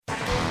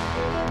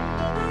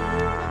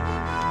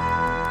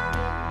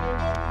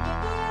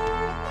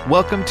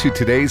Welcome to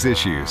Today's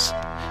Issues.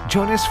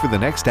 Join us for the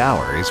next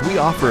hour as we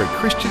offer a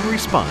Christian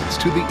response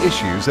to the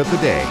issues of the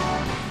day.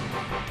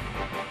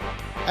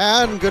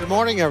 And good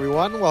morning,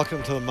 everyone.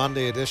 Welcome to the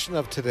Monday edition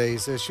of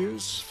Today's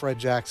Issues. Fred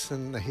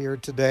Jackson here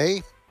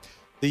today.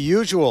 The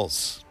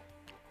usuals,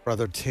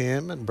 Brother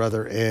Tim and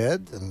Brother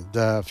Ed and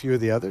a few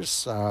of the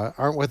others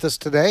aren't with us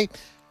today,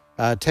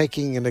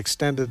 taking an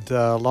extended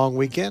long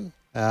weekend,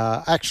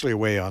 actually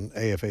away on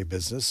AFA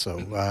business.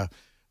 So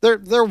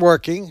they're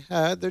working.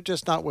 They're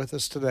just not with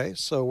us today.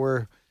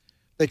 So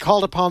they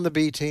called upon the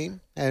B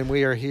team, and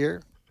we are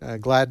here.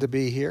 Glad to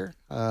be here.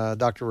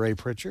 Dr. Ray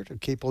Pritchard of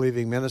Keep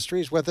Believing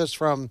Ministries with us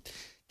from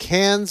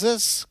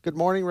Kansas. Good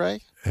morning,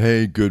 Ray.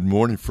 Hey, good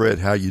morning, Fred.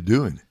 How you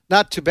doing?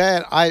 Not too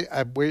bad.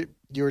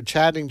 You were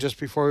chatting just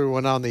before we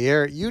went on the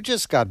air. You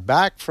just got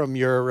back from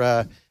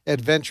your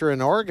adventure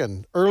in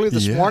Oregon early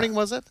this morning,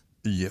 was it?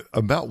 Yeah,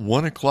 about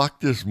 1 o'clock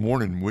this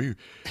morning.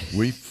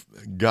 We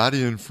got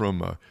in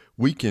from a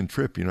weekend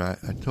trip. You know,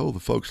 I told the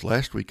folks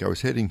last week I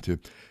was heading to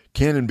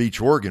Cannon Beach,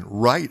 Oregon,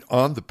 right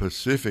on the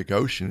Pacific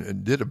Ocean,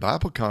 and did a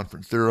Bible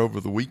conference there over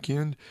the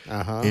weekend,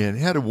 and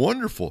had a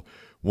wonderful.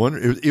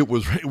 It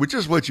was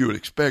just what you would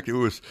expect. It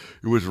was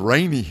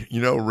rainy,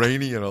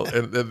 rainy,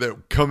 and they're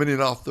coming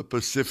in off the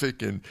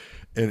Pacific and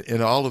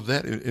all of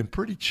that, and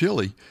pretty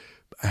chilly.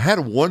 I had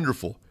a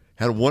wonderful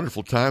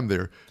time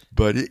there,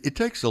 but it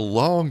takes a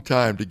long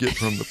time to get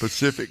from the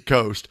Pacific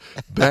coast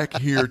back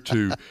here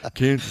to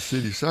Kansas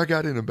City. So I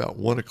got in about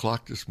 1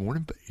 o'clock this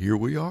morning, but here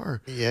we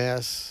are.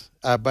 Yes,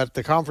 but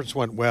the conference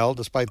went well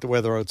despite the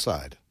weather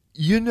outside.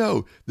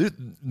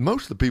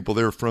 Most of the people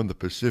there are from the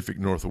Pacific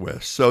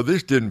Northwest, so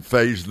this didn't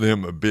faze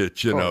them a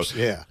bit. Of course,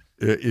 yeah.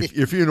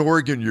 If you're in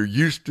Oregon, you're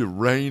used to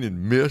rain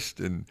and mist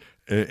and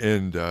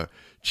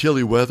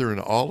chilly weather and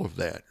all of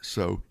that.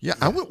 So,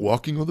 I went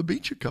walking on the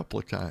beach a couple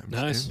of times.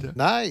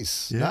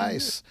 Nice.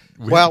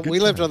 Well, we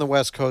lived on the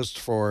West Coast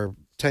for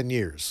 10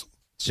 years,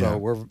 so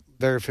we're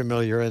very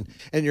familiar. And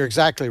you're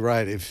exactly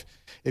right. If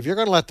you're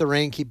going to let the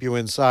rain keep you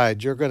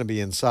inside, you're going to be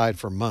inside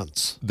for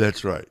months.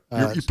 That's right.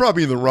 You're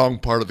probably in the wrong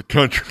part of the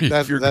country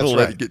if you're going to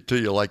let it get to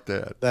you like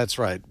that. That's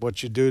right.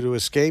 What you do to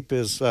escape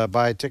is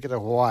buy a ticket to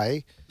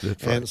Hawaii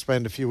and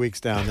spend a few weeks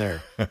down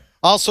there.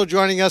 Also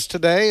joining us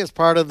today as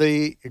part of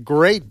the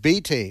great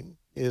B team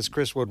is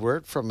Chris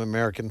Woodward from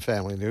American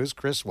Family News.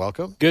 Chris,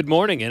 welcome. Good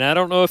morning. And I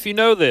don't know if you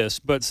know this,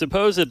 but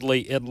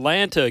supposedly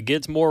Atlanta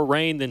gets more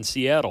rain than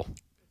Seattle.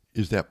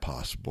 Is that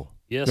possible?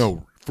 Yes.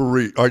 No, for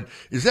real.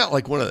 Is that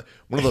like one of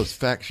those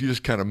facts you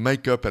just kind of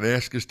make up and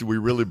ask us, do we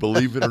really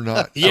believe it or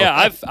not?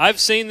 Yeah, I've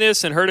seen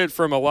this and heard it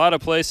from a lot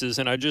of places,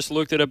 and I just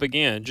looked it up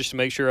again just to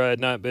make sure I had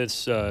not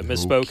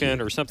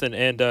misspoken or something.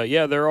 And,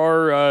 there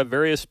are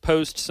various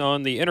posts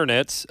on the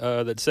internet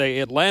that say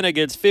Atlanta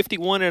gets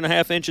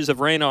 51.5 inches of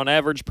rain on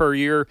average per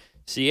year.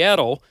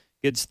 Seattle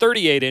gets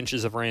 38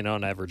 inches of rain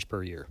on average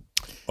per year.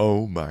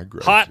 Oh, my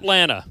gracious. Hot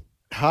Atlanta.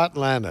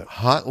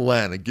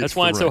 That's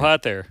why it's so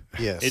hot there.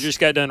 Yes. It just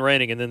got done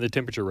raining, and then the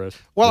temperature rose.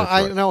 Well,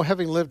 I know,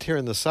 having lived here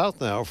in the South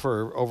now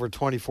for over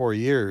 24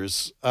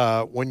 years,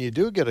 when you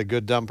do get a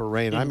good dump of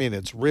rain, I mean,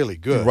 it's really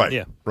good. Right.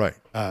 Yeah. Right.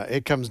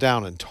 It comes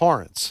down in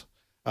torrents.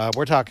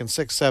 We're talking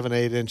 6, 7,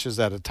 8 inches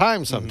at a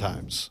time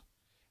sometimes.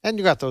 And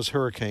you got those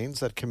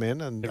hurricanes that come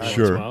in and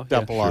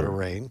dump a lot of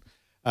rain.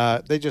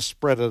 They just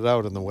spread it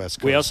out in the West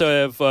Coast.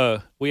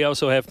 We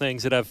also have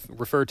things that I've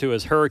referred to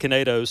as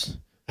hurricaneados.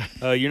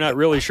 You're not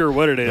really sure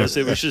what it is.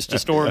 It was just a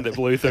storm that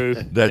blew through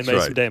and made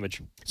some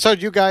damage. So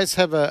you guys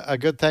have a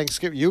good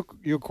Thanksgiving. You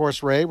of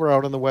course, Ray, were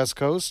out on the West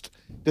Coast.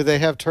 Did they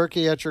have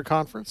turkey at your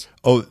conference?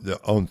 Oh,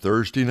 on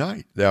Thursday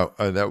night.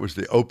 That was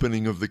the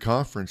opening of the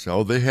conference.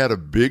 Oh, they had a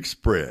big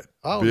spread.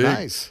 Oh,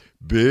 nice.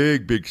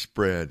 Big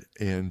spread.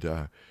 And,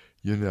 and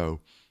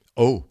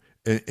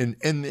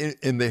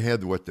they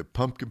had the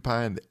pumpkin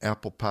pie and the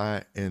apple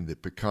pie and the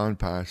pecan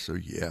pie. So,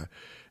 yeah.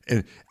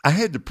 And I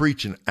had to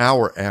preach an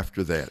hour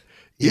after that.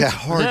 It's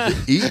hard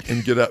to eat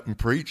and get up and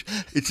preach.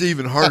 It's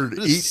even harder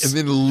to eat and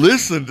then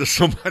listen to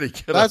somebody get up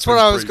and preach. That's what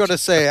I was going to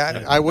say.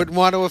 I wouldn't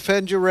want to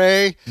offend you,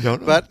 Ray. No.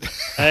 But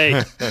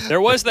hey,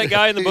 there was that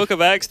guy in the book of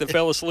Acts that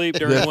fell asleep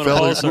during one of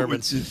Paul's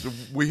sermons.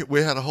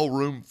 We had a whole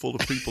room full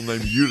of people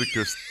named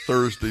Eutychus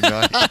Thursday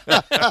night.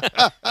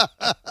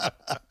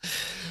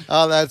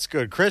 Oh, that's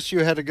good. Chris,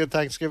 you had a good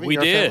Thanksgiving? We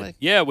did. Family?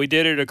 Yeah, we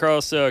did it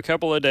across a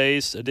couple of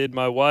days. I did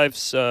my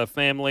wife's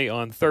family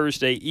on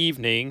Thursday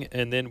evening,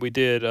 and then we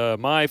did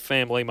my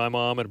family, my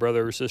mom and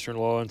brother,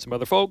 sister-in-law, and some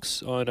other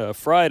folks on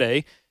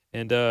Friday.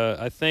 And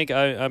I think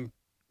I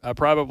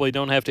probably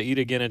don't have to eat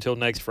again until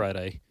next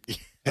Friday.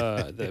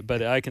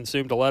 But I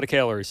consumed a lot of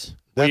calories.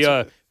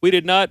 We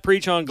did not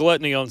preach on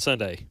gluttony on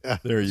Sunday.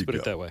 There you Let's go. put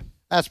it that way.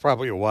 That's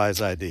probably a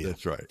wise idea.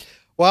 That's right.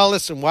 Well,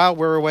 listen, while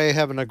we're away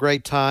having a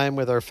great time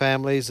with our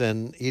families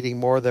and eating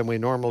more than we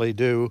normally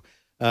do,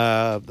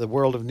 the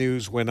world of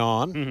news went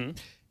on. Mm-hmm.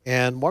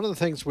 And one of the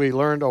things we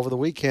learned over the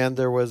weekend,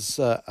 there was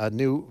a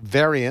new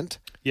variant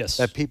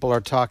that people are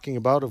talking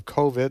about of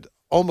COVID,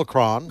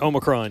 Omicron.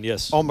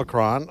 Yes.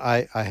 Omicron.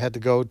 I had to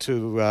go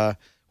to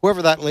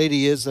whoever that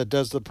lady is that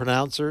does the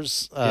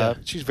pronouncers.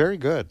 She's very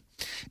good.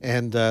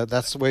 and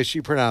that's the way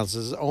she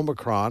pronounces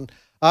Omicron,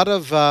 out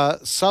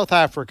of South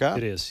Africa.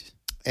 It is.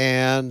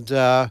 And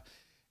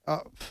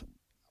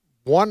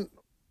one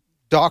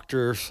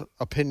doctor's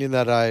opinion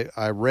that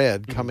I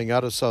read coming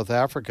out of South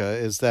Africa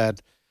is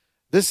that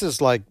this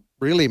is like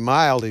really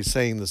mild. He's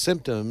saying the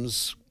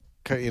symptoms,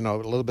 a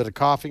little bit of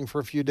coughing for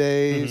a few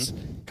days,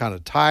 kind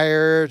of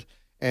tired,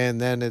 and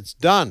then it's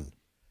done.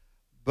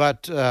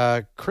 But,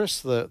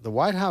 Chris, the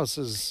White House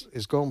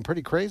is going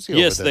pretty crazy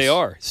over this. Yes, they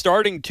are.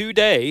 Starting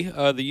today,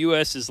 the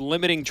U.S. is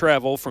limiting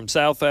travel from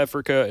South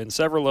Africa and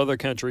several other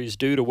countries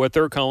due to what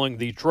they're calling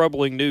the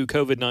troubling new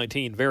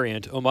COVID-19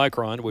 variant,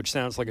 Omicron, which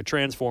sounds like a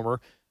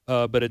transformer,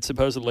 but it's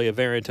supposedly a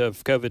variant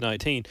of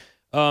COVID-19.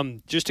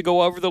 Just to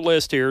go over the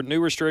list here, new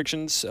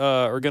restrictions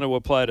are going to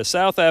apply to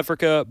South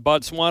Africa,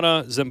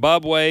 Botswana,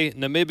 Zimbabwe,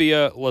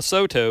 Namibia,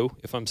 Lesotho,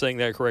 if I'm saying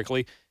that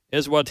correctly,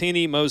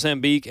 Eswatini,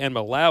 Mozambique, and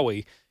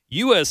Malawi.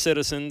 U.S.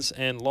 citizens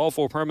and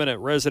lawful permanent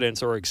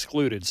residents are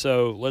excluded.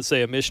 So let's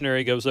say a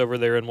missionary goes over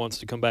there and wants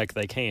to come back,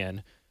 they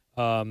can.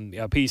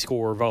 A Peace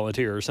Corps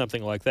volunteer or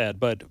something like that.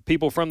 But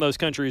people from those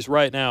countries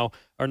right now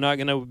are not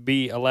going to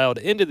be allowed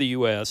into the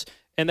U.S.,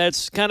 and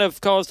that's kind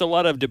of caused a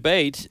lot of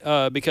debate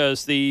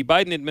because the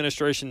Biden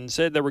administration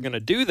said they were going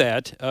to do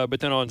that. But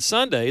then on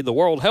Sunday, the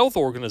World Health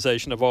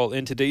Organization, of all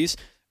entities,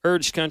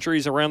 urged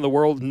countries around the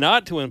world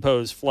not to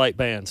impose flight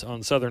bans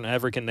on southern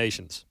African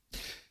nations.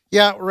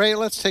 Yeah, Ray,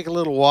 let's take a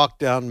little walk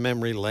down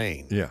memory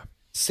lane. Yeah.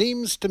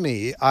 Seems to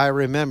me, I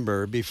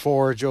remember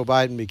before Joe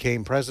Biden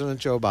became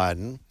President Joe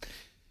Biden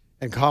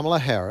and Kamala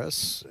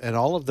Harris and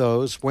all of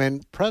those,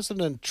 when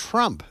President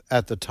Trump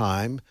at the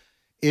time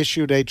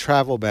issued a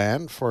travel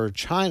ban for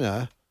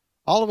China,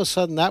 all of a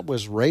sudden that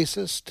was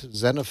racist,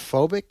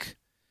 xenophobic,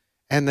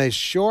 and they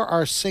sure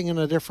are singing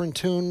a different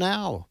tune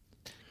now.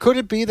 Could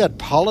it be that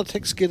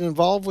politics get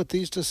involved with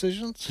these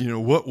decisions?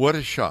 What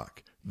a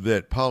shock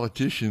that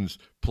politicians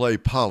play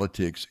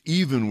politics,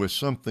 even with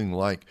something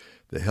like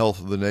the health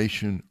of the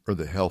nation or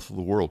the health of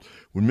the world.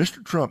 When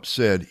Mr. Trump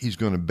said he's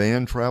going to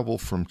ban travel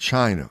from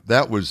China,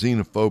 that was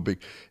xenophobic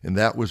and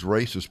that was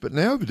racist. But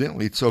now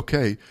evidently it's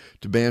okay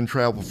to ban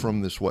travel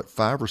from this,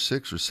 5 or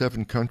 6 or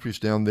 7 countries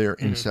down there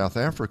in South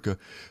Africa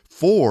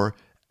for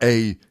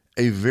a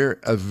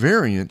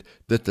variant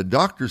that the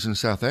doctors in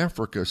South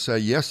Africa say,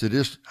 yes, it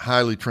is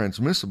highly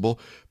transmissible,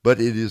 but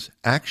it is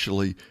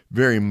actually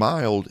very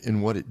mild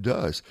in what it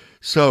does.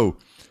 So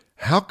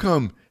how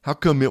come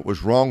it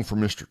was wrong for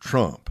Mr.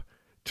 Trump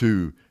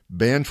to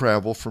ban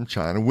travel from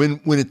China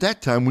when at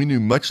that time we knew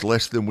much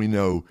less than we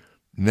know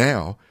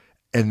now,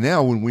 and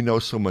now when we know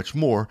so much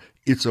more,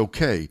 it's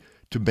okay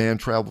to ban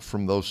travel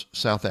from those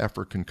South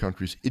African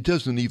countries? It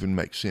doesn't even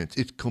make sense.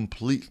 It's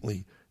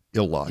completely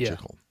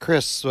illogical. Yeah.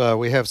 Chris,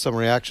 we have some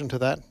reaction to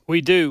that?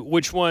 We do.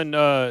 Which one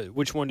do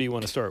you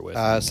want to start with?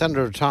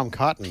 Senator Tom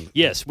Cotton.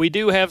 Yes, we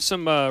do have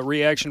some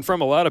reaction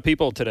from a lot of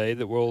people today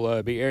that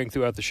we'll be airing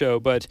throughout the show,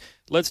 but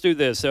let's do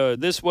this.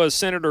 This was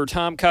Senator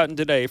Tom Cotton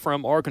today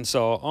from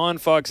Arkansas on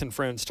Fox and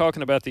Friends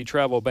talking about the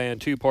travel ban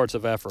to parts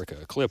of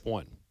Africa. Clip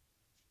 1.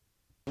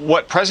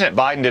 What President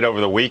Biden did over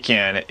the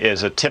weekend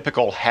is a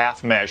typical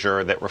half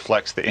measure that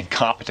reflects the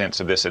incompetence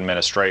of this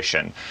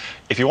administration.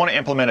 If you want to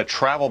implement a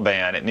travel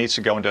ban, it needs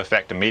to go into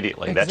effect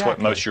immediately. Exactly. That's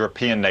what most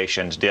European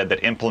nations did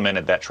that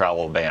implemented that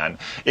travel ban.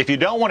 If you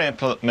don't want to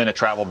implement a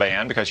travel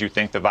ban because you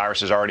think the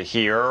virus is already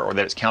here or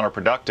that it's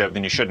counterproductive,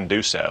 then you shouldn't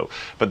do so.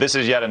 But this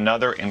is yet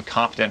another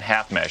incompetent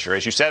half measure.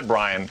 As you said,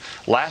 Brian,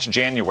 last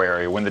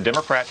January, when the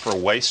Democrats were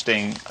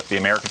wasting the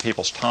American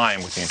people's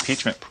time with the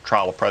impeachment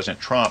trial of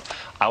President Trump,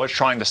 I was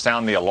trying to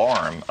sound the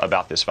alarm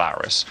about this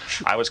virus.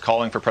 I was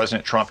calling for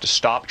President Trump to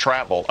stop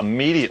travel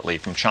immediately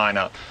from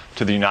China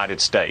to the United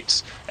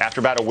States.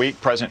 After about a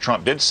week, President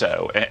Trump did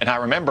so. And I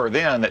remember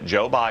then that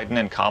Joe Biden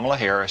and Kamala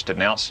Harris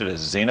denounced it as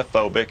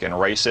xenophobic and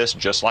racist,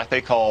 just like they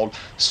called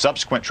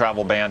subsequent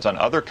travel bans on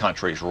other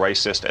countries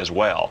racist as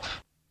well.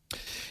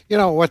 You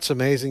know, what's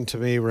amazing to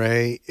me,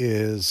 Ray,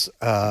 is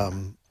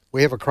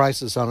we have a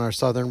crisis on our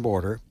southern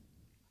border.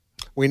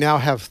 We now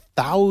have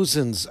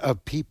thousands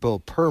of people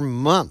per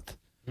month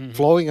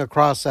flowing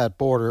across that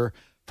border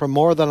from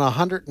more than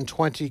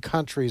 120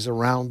 countries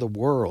around the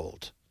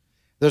world.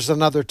 There's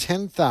another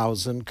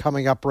 10,000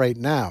 coming up right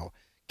now,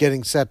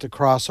 getting set to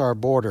cross our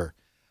border.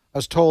 I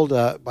was told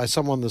by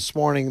someone this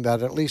morning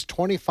that at least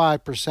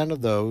 25%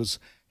 of those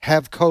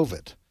have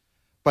COVID,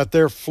 but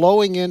they're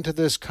flowing into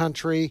this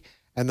country,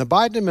 and the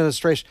Biden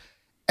administration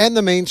and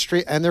the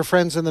mainstream and their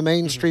friends in the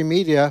mainstream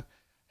media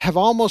have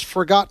almost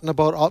forgotten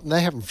about.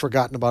 They haven't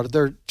forgotten about it.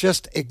 They're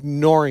just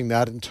ignoring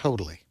that and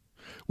totally.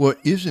 Well,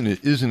 isn't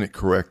it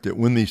correct that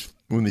when these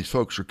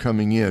folks are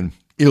coming in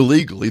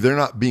illegally, they're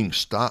not being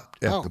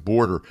stopped at the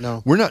border?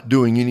 No. We're not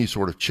doing any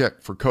sort of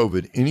check for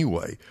COVID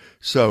anyway.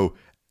 So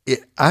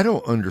I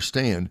don't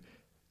understand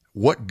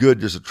what good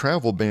does a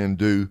travel ban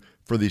do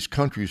for these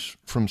countries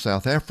from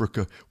South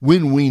Africa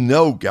when we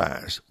know,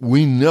 guys,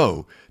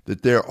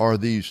 that there are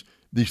these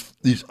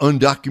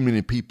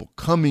undocumented people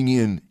coming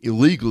in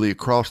illegally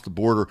across the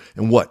border,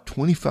 and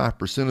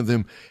 25% of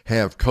them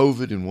have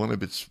COVID in one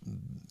of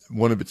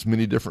its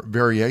many different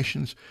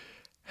variations.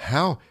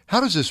 How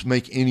does this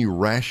make any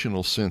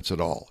rational sense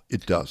at all?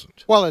 It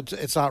doesn't. Well,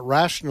 it's not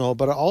rational,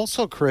 but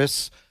also,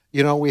 Chris,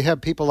 we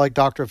have people like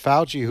Dr.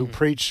 Fauci who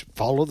preach,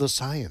 follow the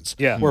science.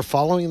 Yeah. We're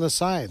following the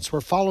science.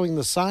 We're following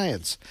the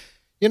science.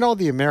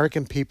 The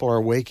American people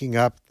are waking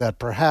up that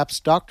perhaps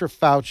Dr.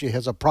 Fauci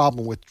has a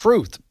problem with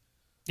truth.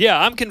 Yeah,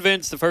 I'm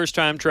convinced the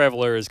first-time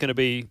traveler is going to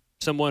be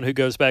someone who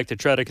goes back to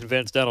try to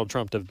convince Donald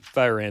Trump to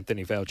fire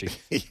Anthony Fauci.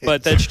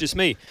 But that's just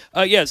me.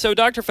 So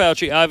Dr.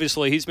 Fauci,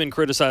 obviously, he's been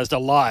criticized a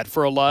lot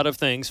for a lot of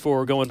things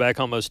for going back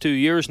almost 2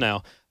 years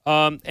now.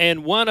 And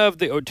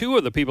two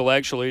of the people,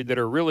 actually, that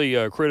are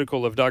really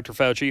critical of Dr.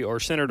 Fauci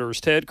are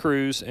Senators Ted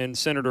Cruz and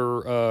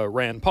Senator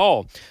Rand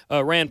Paul.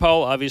 Rand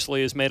Paul,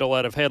 obviously, has made a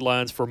lot of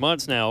headlines for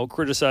months now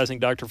criticizing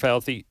Dr.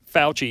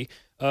 Fauci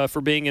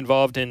for being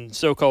involved in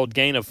so-called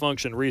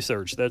gain-of-function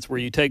research. That's where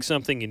you take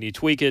something and you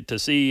tweak it to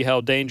see how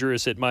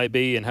dangerous it might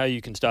be and how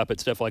you can stop it,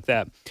 stuff like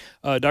that.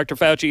 Dr.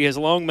 Fauci has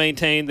long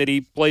maintained that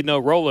he played no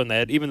role in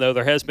that, even though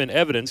there has been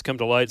evidence come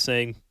to light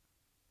saying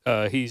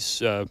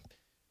he's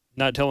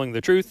not telling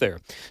the truth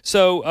there.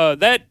 So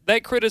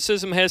that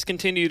criticism has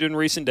continued in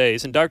recent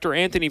days, and Dr.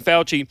 Anthony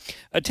Fauci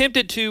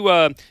attempted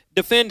to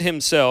defend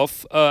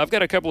himself. I've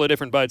got a couple of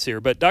different bites here,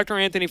 but Dr.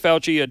 Anthony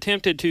Fauci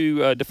attempted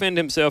to defend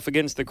himself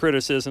against the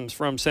criticisms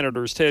from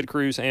Senators Ted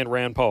Cruz and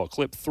Rand Paul.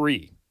 Clip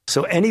 3.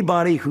 So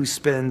anybody who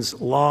spends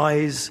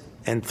lies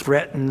and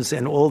threatens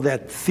and all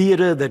that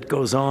theater that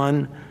goes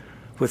on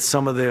with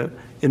some of the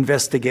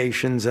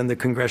investigations and the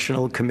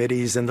congressional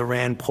committees and the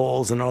Rand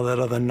Pauls and all that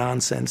other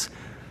nonsense,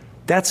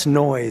 that's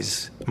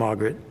noise,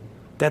 Margaret.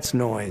 That's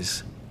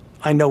noise.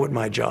 I know what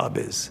my job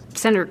is.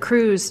 Senator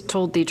Cruz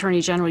told the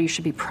Attorney General you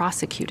should be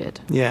prosecuted.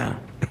 Yeah.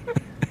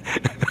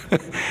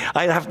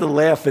 I have to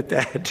laugh at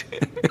that.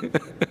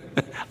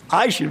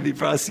 I should be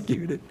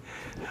prosecuted.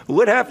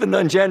 What happened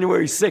on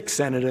January 6th,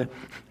 Senator?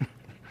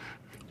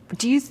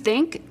 Do you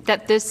think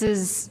that this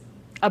is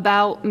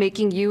about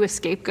making you a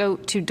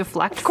scapegoat to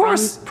deflect from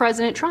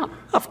President Trump?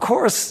 Of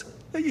course.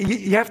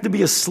 You have to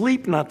be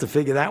asleep not to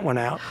figure that one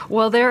out.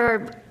 Well, there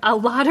are a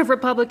lot of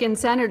Republican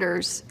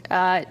senators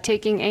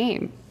taking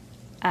aim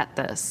at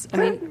this.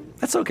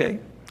 That's okay.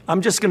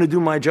 I'm just going to do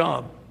my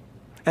job.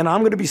 And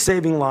I'm going to be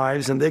saving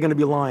lives, and they're going to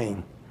be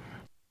lying.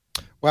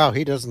 Wow,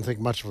 he doesn't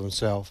think much of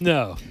himself.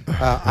 No.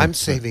 I'm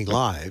saving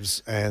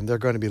lives, and they're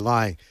going to be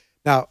lying.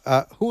 Now,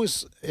 who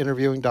is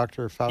interviewing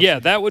Dr. Fauci? Yeah,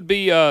 that would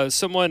be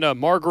someone,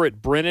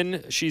 Margaret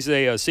Brennan. She's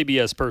a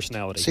CBS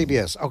personality.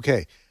 CBS,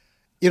 okay.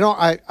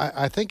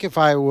 I think if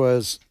I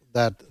was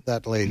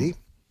that lady,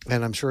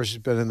 and I'm sure she's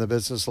been in the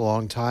business a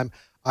long time,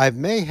 I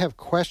may have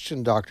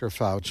questioned Dr.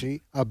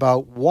 Fauci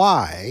about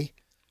why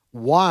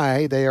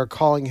they are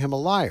calling him a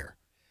liar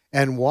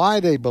and why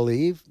they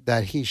believe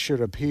that he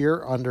should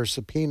appear under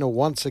subpoena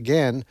once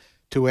again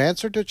to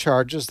answer to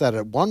charges that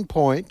at one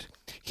point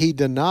he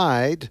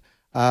denied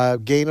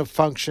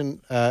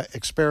gain-of-function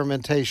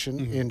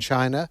experimentation in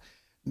China.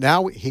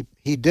 Now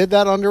he did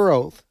that under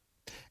oath.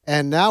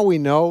 And now we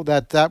know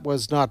that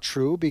was not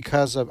true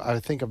because of, I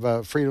think, of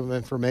a Freedom of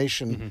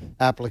Information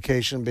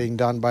application being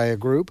done by a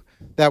group,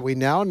 that we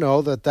now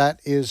know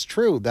that is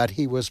true, that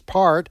he was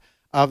part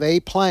of a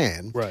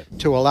plan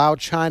to allow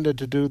China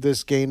to do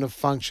this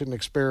gain-of-function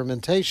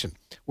experimentation,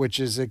 which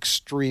is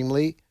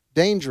extremely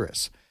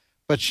dangerous.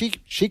 But she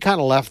kind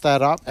of left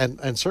that up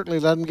and certainly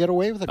let him get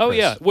away with it, Chris. Oh,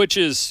 yeah, which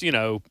is,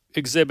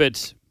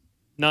 Exhibit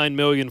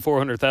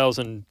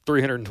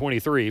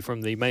 9,400,323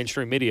 from the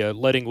mainstream media,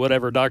 letting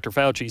whatever Dr.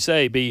 Fauci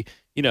say be,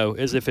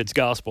 as if it's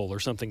gospel or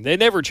something. They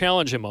never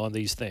challenge him on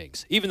these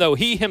things, even though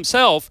he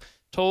himself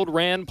told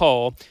Rand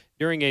Paul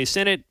during a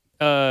Senate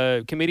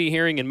committee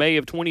hearing in May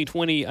of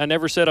 2020, I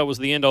never said I was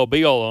the end-all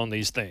be-all on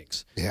these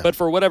things. Yeah. But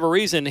for whatever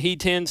reason, he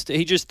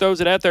just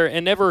throws it out there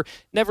and never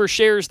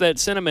shares that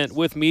sentiment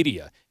with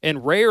media.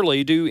 And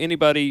rarely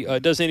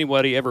does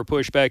anybody ever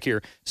push back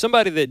here.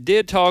 Somebody that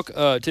did talk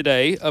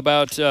today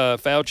about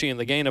Fauci and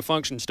the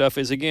gain-of-function stuff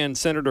is, again,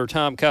 Senator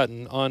Tom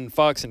Cotton on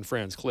Fox and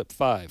Friends, clip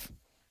 5.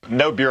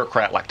 No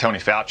bureaucrat like Tony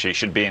Fauci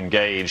should be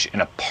engaged in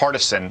a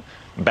partisan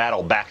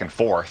battle back and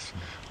forth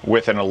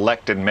with an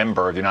elected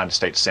member of the United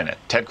States Senate.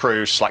 Ted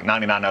Cruz, like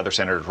 99 other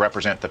senators,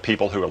 represent the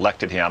people who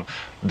elected him.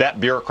 That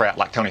bureaucrat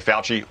like Tony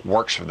Fauci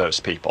works for those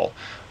people.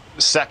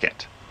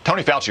 Second,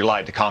 Tony Fauci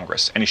lied to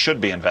Congress, and he should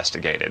be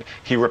investigated.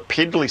 He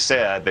repeatedly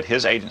said that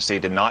his agency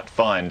did not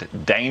fund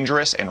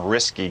dangerous and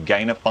risky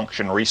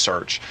gain-of-function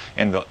research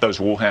in those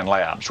Wuhan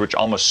labs, which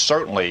almost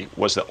certainly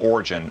was the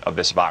origin of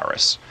this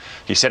virus.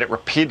 He said it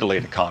repeatedly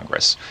to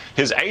Congress.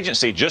 His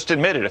agency just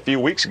admitted a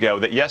few weeks ago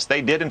that, yes,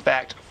 they did, in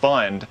fact,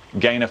 fund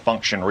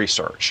gain-of-function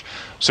research.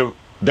 So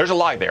there's a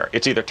lie there.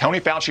 It's either Tony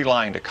Fauci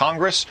lying to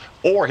Congress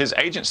or his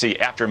agency,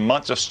 after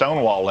months of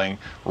stonewalling,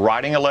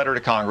 writing a letter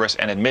to Congress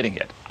and admitting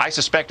it. I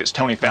suspect it's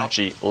Tony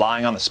Fauci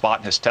lying on the spot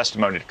in his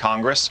testimony to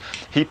Congress.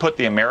 He put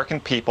the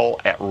American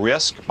people at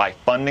risk by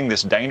funding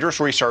this dangerous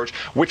research,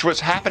 which was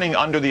happening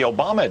under the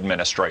Obama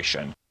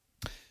administration.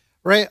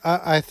 Ray,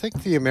 I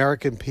think the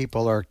American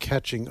people are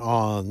catching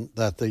on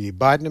that the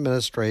Biden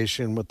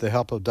administration, with the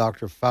help of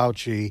Dr.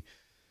 Fauci,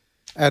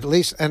 At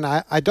least, and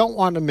I don't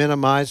want to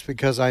minimize,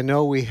 because I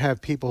know we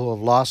have people who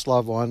have lost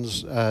loved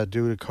ones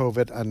due to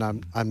COVID, and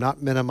I'm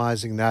not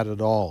minimizing that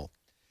at all.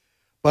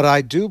 But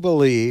I do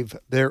believe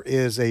there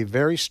is a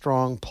very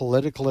strong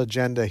political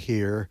agenda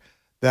here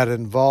that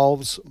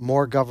involves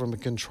more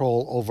government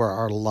control over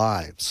our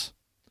lives.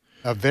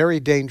 A very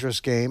dangerous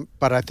game,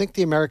 but I think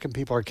the American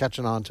people are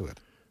catching on to it.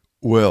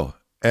 Well,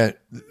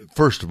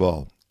 first of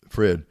all,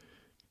 Fred,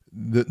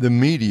 the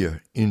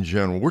media in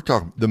general, we're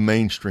talking the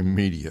mainstream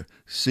media,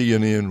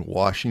 CNN,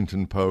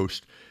 Washington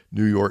Post,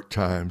 New York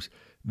Times,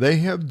 they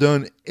have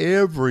done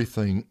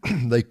everything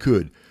they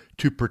could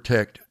to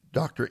protect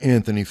Dr.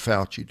 Anthony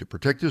Fauci, to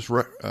protect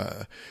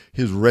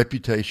his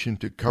reputation,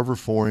 to cover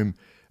for him,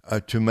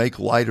 to make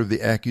light of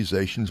the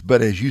accusations.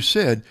 But as you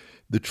said,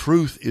 the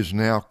truth is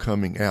now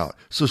coming out.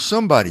 So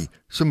somebody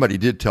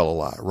did tell a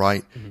lie,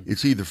 right? Mm-hmm.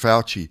 It's either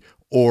Fauci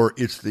or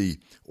it's the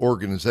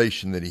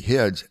organization that he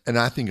heads, and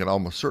I think it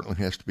almost certainly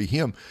has to be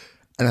him.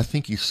 And I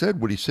think he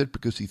said what he said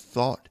because he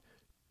thought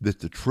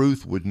that the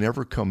truth would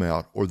never come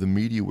out or the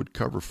media would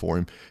cover for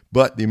him.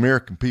 But the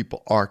American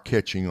people are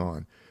catching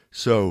on.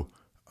 So,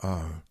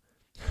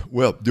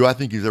 well, do I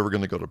think he's ever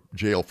going to go to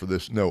jail for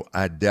this? No,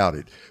 I doubt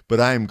it. But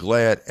I am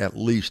glad at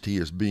least he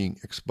is being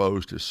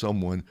exposed as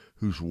someone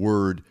whose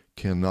word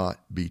cannot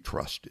be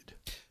trusted.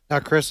 Now,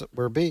 Chris,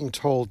 we're being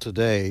told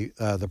today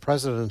the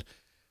president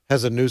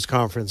has a news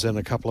conference in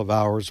a couple of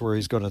hours where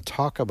he's going to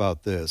talk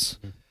about this.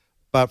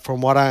 But from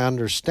what I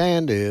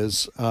understand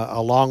is,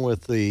 along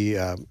with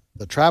the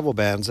travel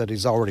bans that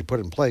he's already put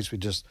in place, we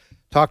just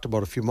talked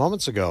about a few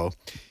moments ago,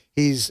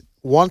 he's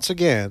once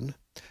again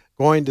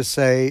going to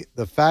say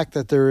the fact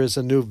that there is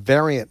a new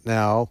variant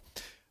now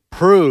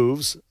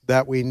proves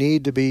that we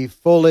need to be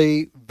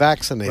fully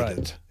vaccinated.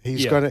 Right.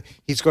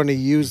 He's going to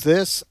use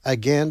this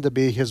again to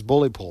be his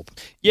bully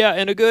pulpit. Yeah,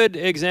 and a good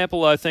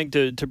example, I think,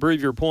 to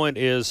prove your point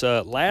is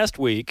last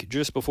week,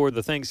 just before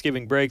the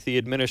Thanksgiving break, the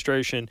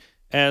administration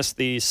asked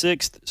the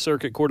Sixth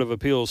Circuit Court of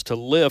Appeals to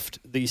lift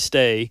the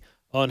stay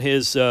on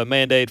his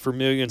mandate for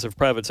millions of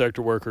private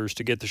sector workers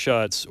to get the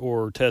shots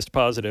or test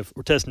positive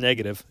or test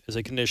negative as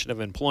a condition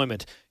of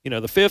employment. You know,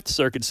 the Fifth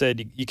Circuit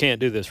said you can't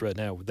do this right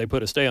now. They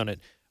put a stay on it.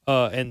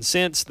 And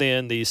since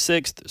then, the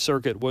Sixth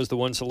Circuit was the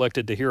one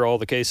selected to hear all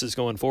the cases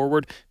going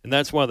forward, and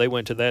that's why they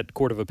went to that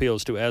Court of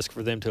Appeals to ask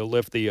for them to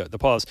lift the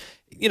pause.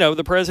 You know,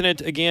 the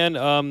president, again,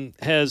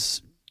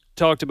 has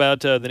talked about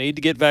the need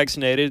to get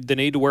vaccinated, the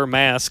need to wear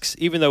masks,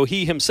 even though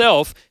he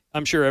himself,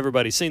 I'm sure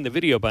everybody's seen the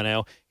video by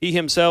now, he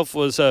himself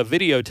was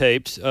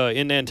videotaped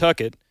in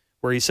Nantucket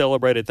where he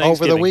celebrated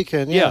Thanksgiving. Over the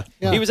weekend, yeah.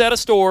 He was at a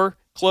store,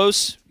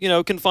 close,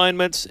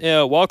 confinements,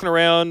 walking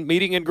around,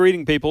 meeting and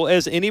greeting people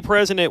as any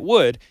president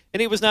would,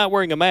 and he was not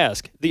wearing a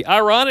mask. The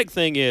ironic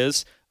thing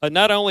is,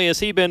 not only has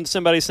he been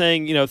somebody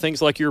saying,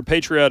 things like your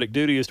patriotic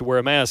duty is to wear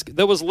a mask,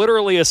 there was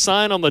literally a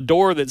sign on the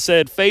door that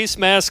said face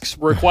masks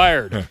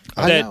required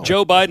that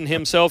Joe Biden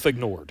himself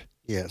ignored.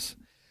 Yes.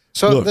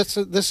 So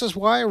this is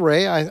why,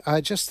 Ray, I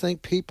just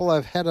think people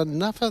have had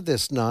enough of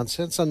this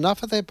nonsense,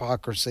 enough of the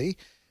hypocrisy,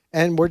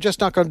 and we're just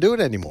not going to do it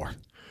anymore.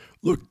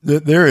 Look,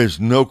 there is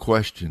no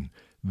question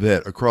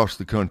that across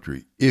the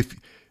country,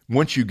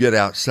 once you get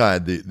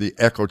outside the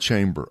echo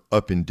chamber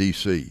up in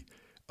D.C.,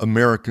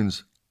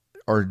 Americans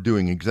are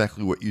doing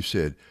exactly what you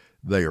said.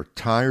 They are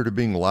tired of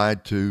being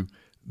lied to.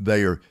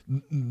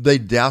 They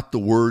doubt the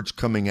words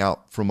coming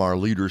out from our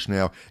leaders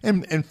now,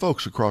 and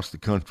folks across the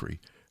country.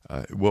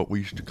 What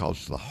we used to call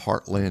the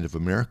heartland of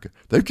America.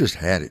 They've just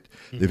had it.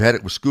 They've had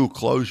it with school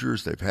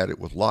closures. They've had it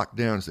with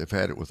lockdowns. They've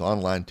had it with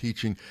online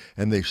teaching.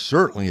 And they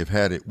certainly have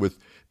had it with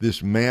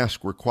this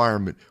mask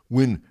requirement.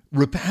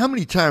 How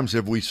many times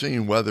have we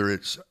seen, whether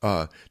it's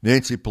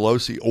Nancy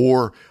Pelosi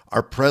or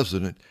our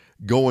president,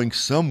 going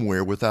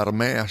somewhere without a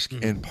mask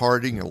and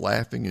partying and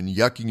laughing and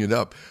yucking it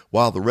up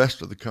while the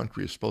rest of the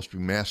country is supposed to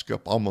be masked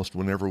up almost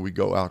whenever we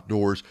go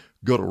outdoors,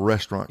 go to a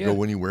restaurant,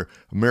 go anywhere.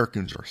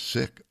 Americans are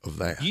sick of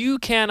that. You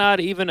cannot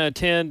even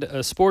attend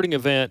a sporting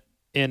event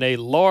in a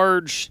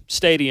large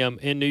stadium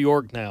in New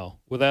York now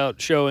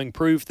without showing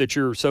proof that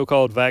you're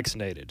so-called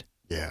vaccinated.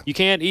 Yeah. You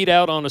can't eat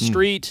out on a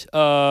street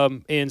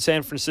in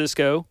San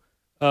Francisco.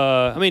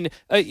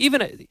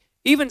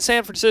 Even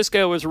San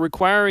Francisco is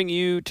requiring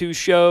you to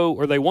show,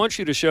 or they want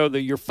you to show,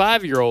 that your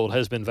 5-year-old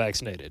has been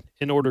vaccinated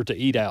in order to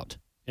eat out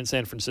in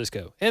San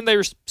Francisco. And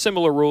there's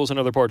similar rules in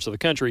other parts of the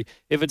country.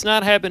 If it's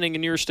not happening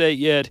in your state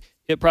yet,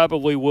 it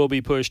probably will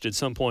be pushed at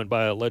some point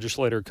by a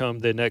legislator come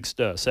the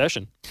next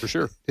session, for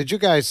sure. Did you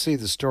guys see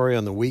the story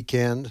on the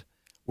weekend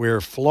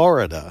where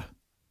Florida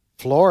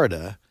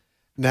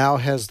now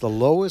has the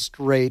lowest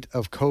rate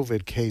of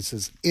COVID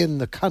cases in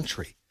the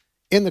country?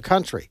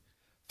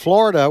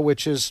 Florida,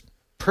 which is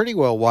pretty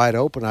well wide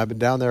open. I've been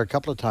down there a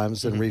couple of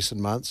times in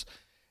recent months.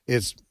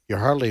 You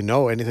hardly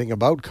know anything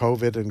about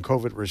COVID and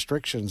COVID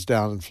restrictions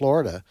down in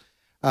Florida.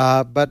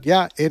 But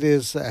yeah, it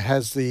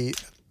has the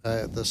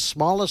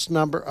smallest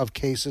number of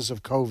cases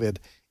of COVID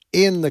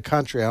in the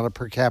country on a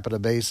per capita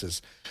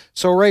basis.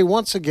 So, Ray,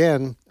 once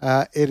again,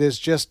 it is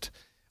just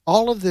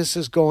all of this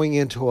is going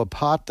into a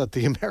pot that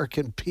the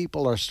American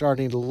people are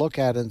starting to look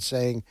at and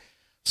saying,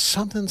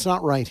 something's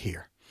not right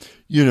here.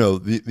 You know,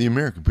 the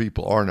American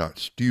people are not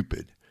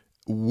stupid.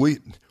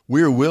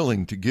 We're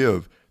willing to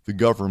give the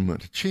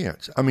government a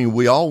chance. I mean,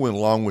 we all went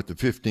along with the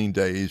 15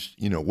 days,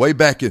 way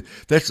back in.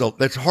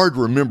 That's hard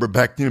to remember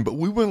back then, but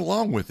we went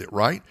along with it,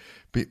 right?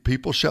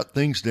 People shut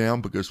things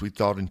down because we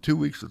thought in 2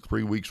 weeks or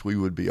 3 weeks we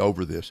would be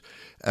over this.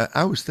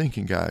 I was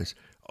thinking, guys,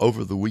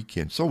 over the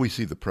weekend, so we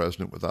see the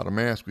president without a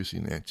mask, we see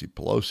Nancy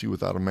Pelosi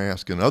without a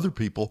mask, and other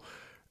people,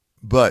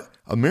 but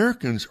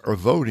Americans are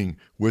voting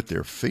with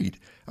their feet.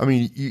 I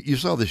mean, you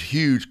saw this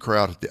huge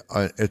crowd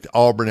at the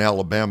Auburn,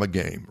 Alabama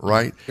game,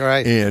 right?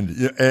 Right.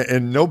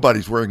 And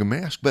nobody's wearing a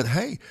mask. But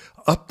hey,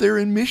 up there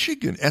in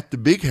Michigan at the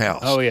Big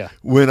House. Oh, yeah.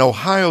 When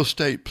Ohio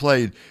State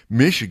played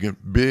Michigan,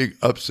 big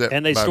upset.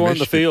 And they by stormed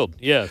Michigan. the field.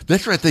 Yeah.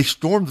 That's right. They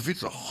stormed the field.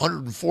 It's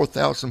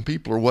 104,000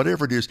 people or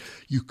whatever it is.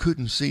 You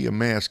couldn't see a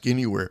mask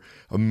anywhere.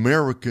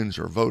 Americans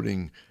are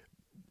voting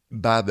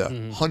by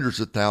the hundreds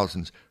of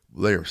thousands.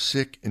 They are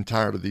sick and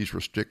tired of these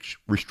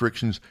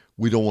restrictions.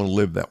 We don't want to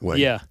live that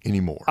way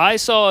anymore. I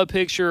saw a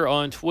picture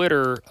on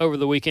Twitter over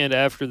the weekend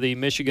after the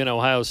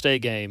Michigan-Ohio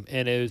State game,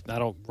 and I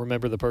don't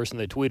remember the person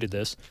that tweeted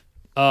this,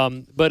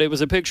 but it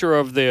was a picture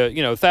of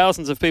the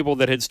thousands of people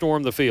that had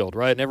stormed the field,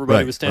 right? And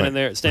everybody was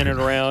standing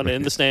around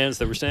in the stands.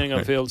 They were standing on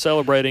the field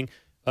celebrating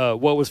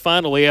what was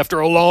finally, after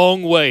a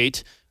long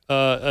wait,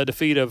 a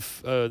defeat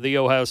of the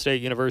Ohio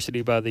State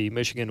University by the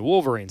Michigan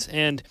Wolverines.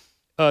 And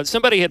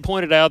somebody had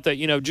pointed out that,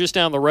 just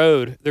down the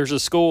road, there's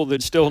a school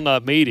that's still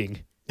not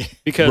meeting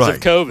because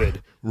of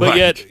COVID. But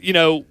yet,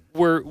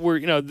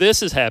 we're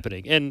this is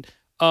happening. And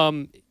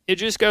it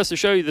just goes to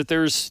show you that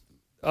there's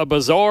a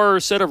bizarre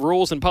set of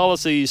rules and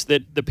policies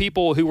that the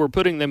people who were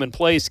putting them in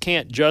place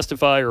can't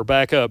justify or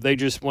back up. They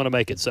just want to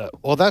make it so.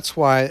 Well, that's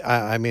why,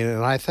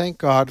 and I thank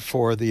God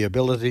for the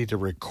ability to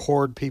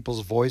record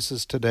people's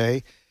voices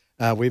today.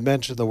 We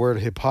mentioned the word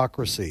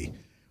hypocrisy.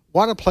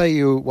 Want to play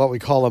you what we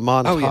call a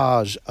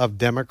montage of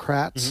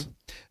Democrats. Mm-hmm.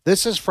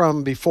 This is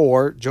from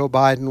before Joe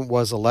Biden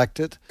was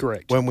elected.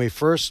 Correct. When we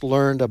first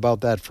learned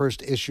about that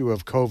first issue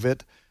of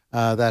COVID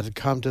that had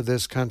come to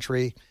this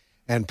country,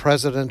 and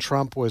President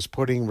Trump was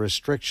putting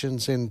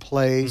restrictions in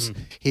place.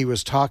 Mm-hmm. He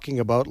was talking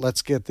about,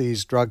 let's get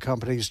these drug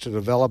companies to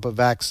develop a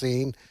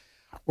vaccine.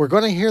 We're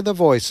going to hear the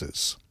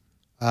voices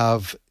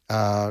of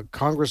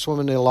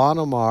Congresswoman Ilhan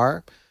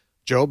Omar,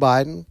 Joe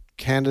Biden,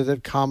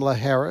 candidate Kamala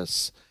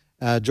Harris,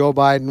 Joe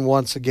Biden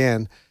once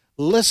again.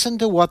 Listen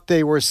to what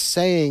they were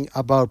saying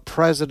about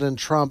President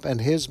Trump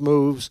and his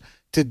moves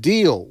to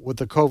deal with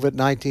the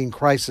COVID-19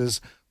 crisis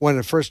when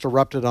it first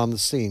erupted on the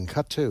scene.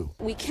 Cut 2.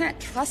 We can't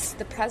trust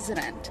the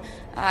president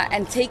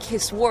and take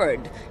his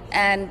word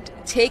and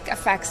take a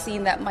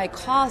vaccine that might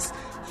cause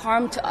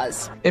harm to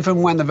us. If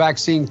and when the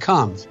vaccine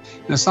comes,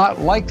 and it's not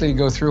likely to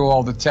go through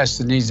all the tests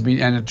that needs to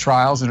be and the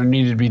trials that are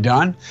needed to be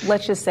done.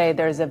 Let's just say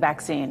there's a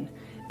vaccine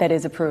that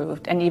is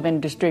approved and even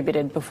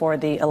distributed before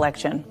the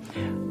election.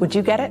 Would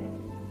you get it?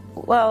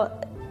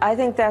 Well, I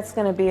think that's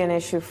going to be an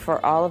issue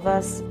for all of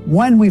us.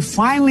 When we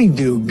finally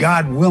do,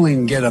 God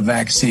willing, get a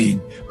vaccine,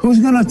 who's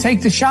going to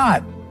take the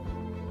shot?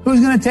 Who's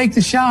going to take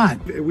the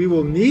shot? We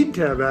will need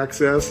to have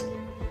access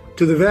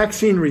to the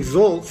vaccine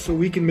results so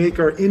we can make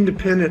our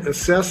independent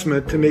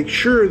assessment to make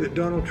sure that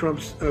Donald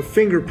Trump's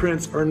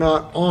fingerprints are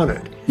not on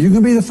it. You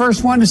can be the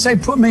first one to say,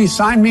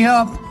 sign me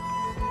up.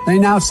 They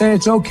now say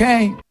it's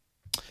okay.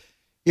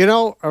 You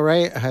know,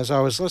 Ray, as I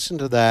was listening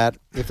to that,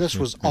 if this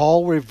was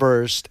all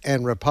reversed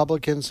and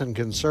Republicans and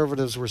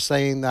conservatives were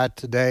saying that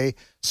today,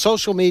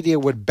 social media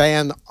would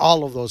ban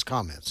all of those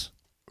comments.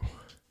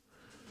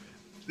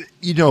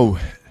 You know,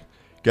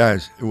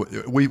 guys,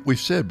 we've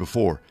said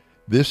before,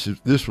 this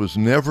was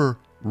never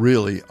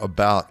really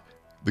about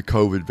the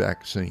COVID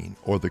vaccine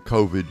or the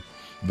COVID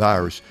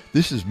virus.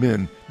 This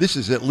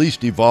has at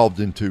least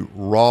evolved into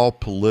raw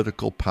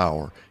political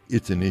power.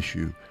 It's an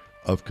issue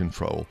of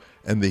control.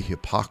 And the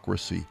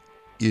hypocrisy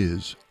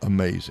is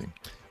amazing.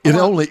 It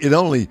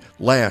only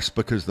lasts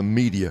because the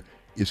media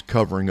is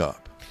covering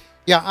up.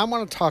 Yeah, I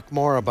want to talk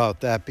more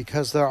about that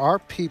because there are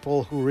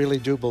people who really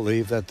do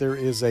believe that there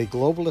is a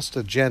globalist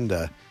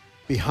agenda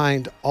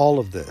behind all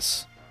of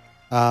this.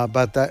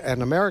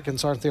 And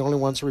Americans aren't the only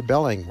ones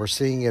rebelling. We're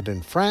seeing it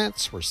in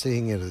France, we're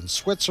seeing it in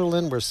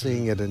Switzerland, we're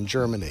seeing it in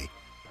Germany.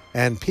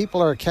 And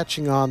people are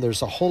catching on.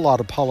 There's a whole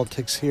lot of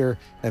politics here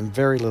and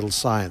very little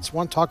science. I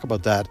want to talk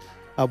about that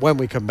when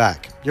we come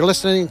back. You're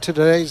listening to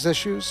today's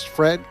issues.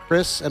 Fred,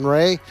 Chris, and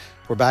Ray.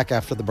 We're back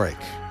after the break.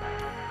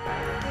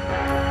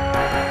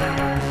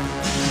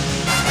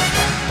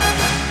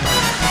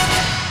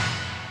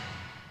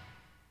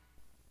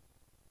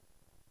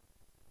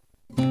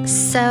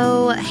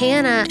 So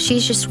Hannah,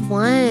 she's just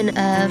one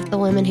of the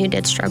women who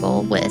did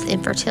struggle with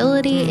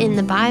infertility in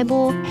the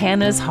Bible.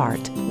 Hannah's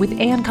Heart with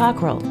Ann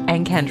Cockrell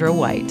and Kendra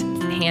White.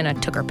 Hannah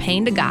took her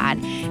pain to God,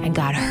 and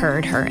God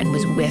heard her and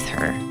was with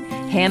her.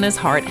 Hannah's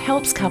Heart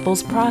helps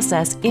couples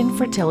process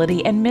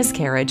infertility and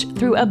miscarriage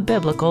through a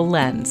biblical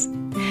lens.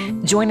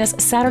 Join us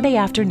Saturday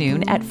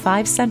afternoon at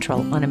 5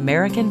 Central on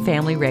American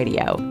Family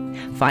Radio.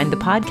 Find the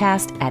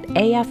podcast at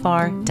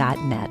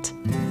afr.net.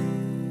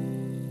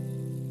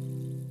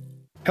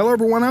 Hello,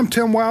 everyone. I'm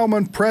Tim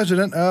Wildman,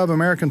 president of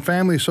American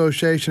Family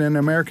Association and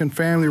American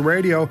Family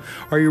Radio.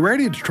 Are you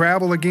ready to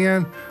travel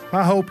again?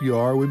 I hope you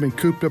are. We've been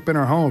cooped up in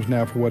our homes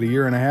now for, a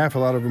year and a half? A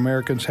lot of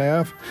Americans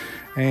have.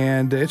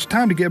 And it's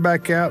time to get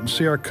back out and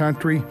see our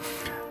country.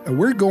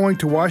 We're going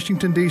to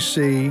Washington,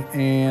 D.C.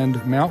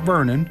 and Mount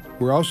Vernon.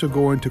 We're also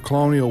going to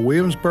Colonial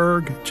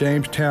Williamsburg,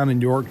 Jamestown, and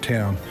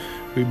Yorktown.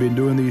 We've been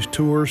doing these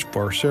tours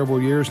for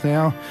several years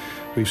now.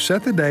 We've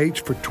set the dates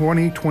for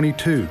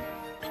 2022.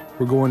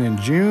 We're going in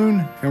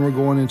June and we're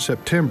going in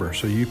September.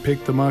 So you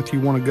pick the month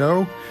you want to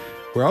go.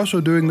 We're also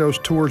doing those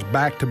tours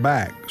back to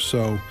back.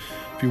 So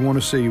if you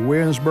want to see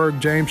Williamsburg,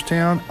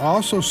 Jamestown,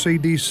 also see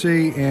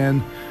D.C.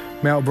 and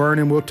Mount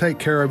Vernon, we'll take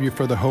care of you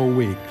for the whole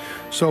week.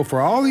 So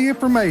for all the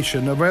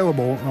information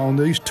available on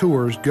these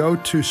tours, go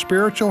to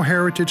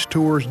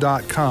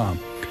spiritualheritagetours.com.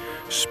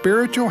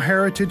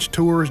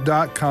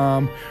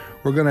 spiritualheritagetours.com.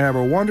 We're going to have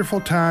a wonderful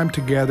time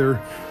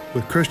together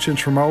with Christians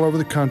from all over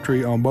the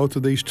country on both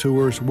of these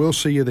tours. We'll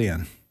see you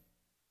then.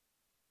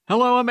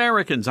 Hello,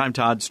 Americans. I'm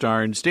Todd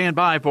Starnes. Stand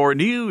by for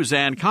news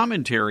and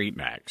commentary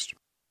next.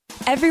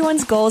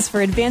 Everyone's goals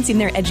for advancing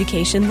their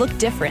education look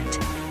different.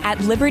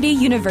 At Liberty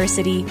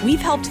University,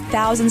 we've helped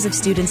thousands of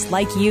students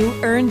like you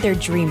earn their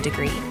dream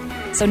degree.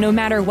 So no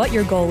matter what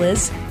your goal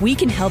is, we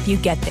can help you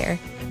get there.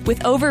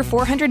 With over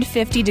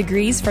 450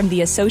 degrees from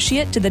the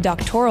associate to the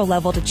doctoral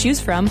level to choose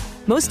from,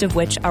 most of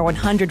which are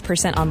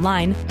 100%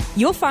 online,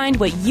 you'll find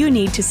what you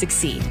need to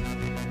succeed.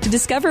 To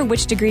discover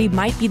which degree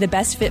might be the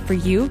best fit for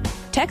you,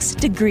 text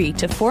DEGREE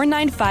to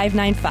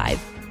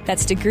 49595.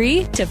 That's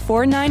DEGREE to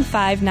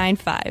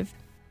 49595.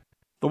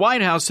 The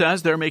White House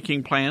says they're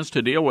making plans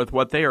to deal with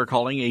what they are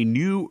calling a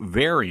new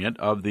variant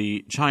of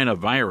the China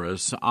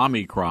virus,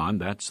 Omicron,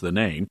 that's the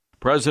name.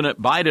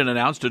 President Biden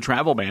announced a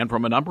travel ban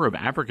from a number of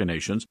African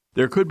nations.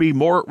 There could be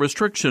more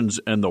restrictions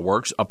in the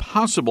works, a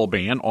possible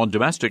ban on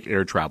domestic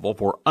air travel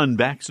for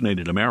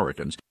unvaccinated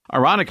Americans.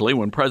 Ironically,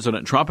 when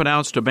President Trump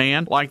announced a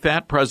ban like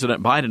that,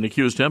 President Biden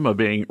accused him of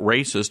being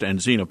racist and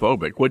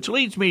xenophobic, which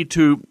leads me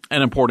to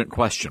an important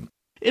question.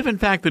 If, in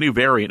fact, the new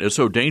variant is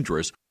so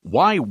dangerous,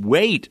 why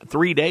wait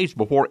 3 days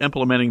before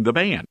implementing the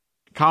ban?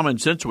 Common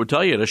sense would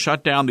tell you to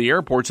shut down the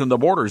airports and the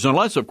borders,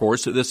 unless, of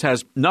course, this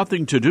has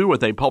nothing to do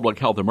with a public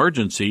health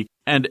emergency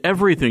and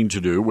everything to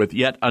do with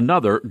yet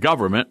another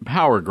government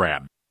power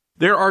grab.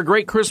 There are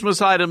great Christmas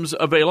items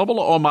available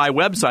on my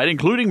website,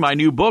 including my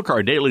new book,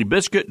 Our Daily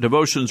Biscuit,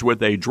 Devotions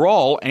with a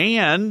Drawl,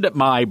 and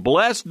my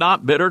Blessed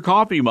Not Bitter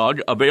coffee mug,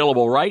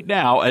 available right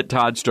now at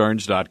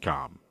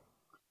toddstarnes.com.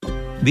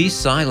 Be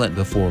silent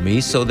before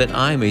me so that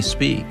I may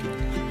speak.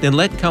 Then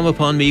let come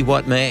upon me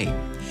what may.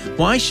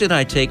 Why should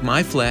I take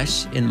my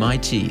flesh in my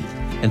teeth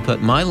and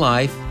put my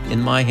life in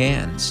my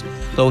hands?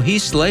 Though he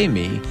slay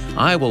me,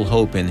 I will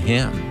hope in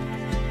him.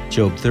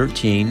 Job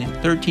 13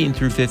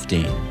 through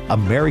 15.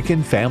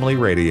 American Family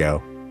Radio.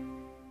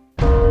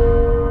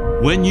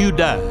 When you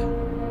die,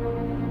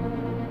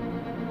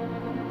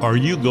 are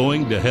you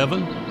going to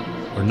heaven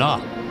or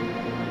not?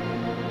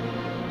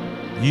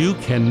 You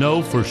can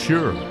know for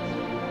sure.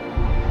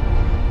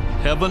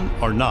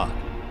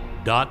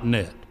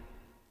 heavenornot.net.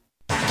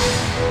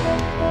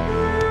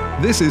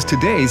 This is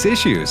today's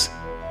issues.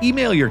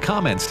 Email your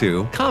comments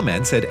to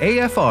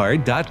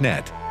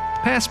comments@afr.net.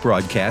 Past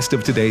broadcasts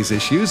of today's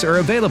issues are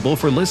available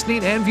for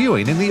listening and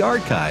viewing in the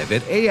archive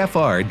at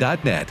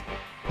afr.net.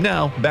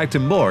 Now, back to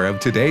more of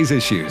today's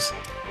issues.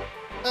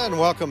 And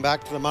welcome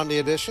back to the Monday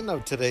edition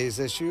of Today's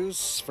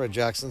Issues. Fred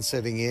Jackson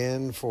sitting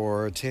in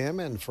for Tim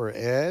and for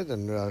Ed,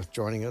 and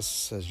joining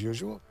us as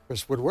usual,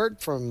 Chris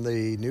Woodward from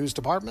the news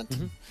department,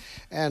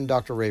 and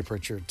Dr. Ray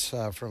Pritchard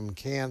from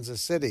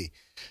Kansas City.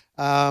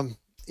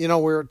 We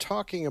were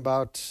talking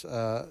about,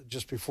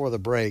 just before the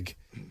break,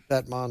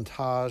 that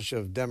montage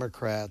of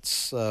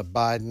Democrats,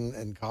 Biden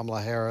and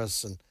Kamala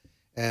Harris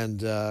and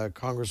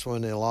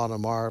Congresswoman Ilhan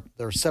Omar.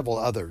 There are several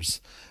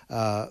others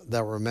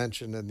that were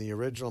mentioned in the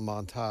original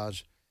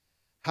montage,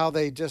 how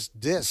they just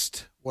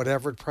dissed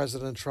whatever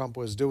President Trump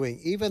was doing,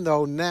 even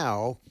though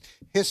now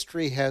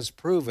history has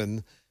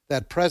proven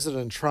that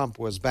President Trump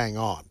was bang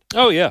on.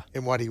 Oh yeah,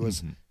 in what he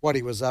was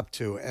up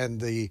to, and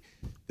the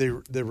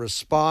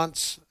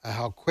response,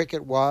 how quick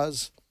it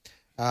was,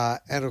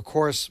 and of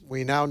course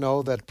we now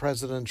know that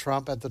President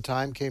Trump at the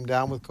time came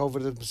down with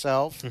COVID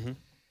himself,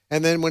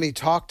 and then when he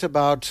talked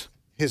about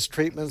his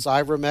treatments,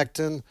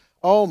 ivermectin,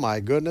 oh my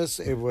goodness,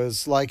 it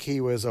was like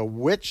he was a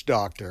witch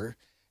doctor,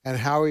 and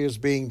how he was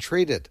being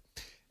treated,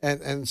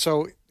 and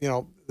so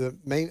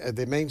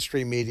the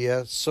mainstream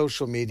media,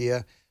 social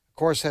media, of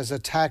course, has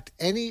attacked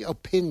any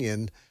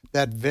opinion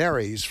that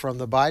varies from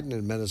the Biden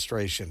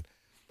administration.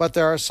 But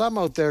there are some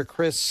out there,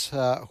 Chris,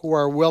 who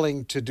are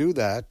willing to do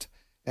that.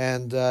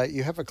 And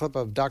you have a clip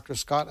of Dr.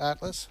 Scott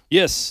Atlas?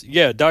 Yes.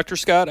 Yeah. Dr.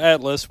 Scott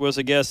Atlas was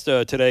a guest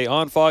today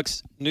on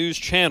Fox News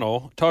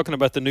Channel talking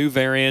about the new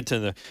variant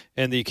and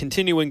the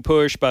continuing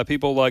push by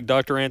people like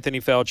Dr. Anthony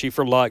Fauci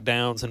for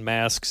lockdowns and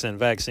masks and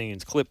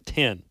vaccines. Clip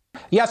 10.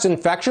 Yes,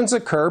 infections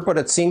occur, but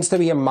it seems to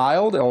be a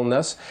mild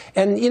illness.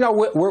 And,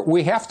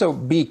 we have to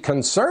be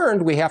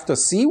concerned. We have to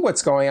see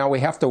what's going on. We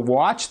have to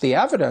watch the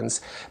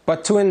evidence.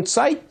 But to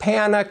incite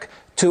panic,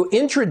 to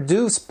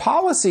introduce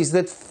policies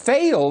that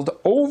failed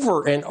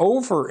over and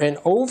over and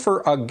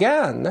over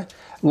again,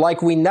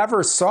 like we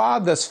never saw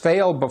this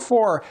fail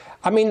before.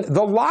 I mean,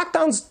 the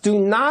lockdowns do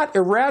not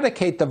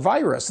eradicate the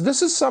virus.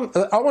 This is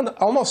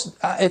almost,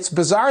 it's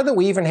bizarre that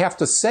we even have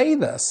to say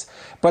this,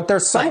 but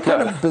there's some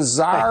kind of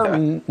bizarre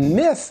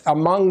myth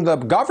among the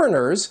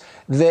governors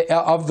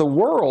of the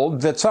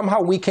world that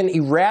somehow we can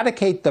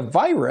eradicate the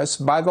virus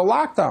by the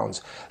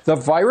lockdowns. The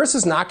virus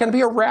is not going to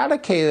be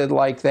eradicated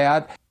like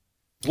that.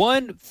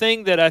 One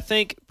thing that I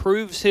think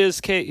proves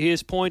his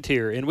point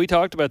here, and we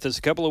talked about this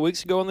a couple of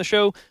weeks ago on the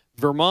show,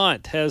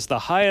 Vermont has the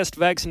highest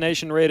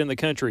vaccination rate in the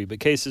country, but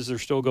cases are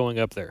still going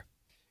up there.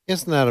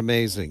 Isn't that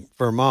amazing?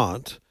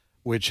 Vermont,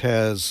 which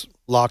has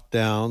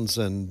lockdowns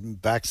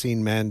and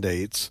vaccine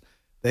mandates,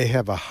 they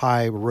have a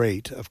high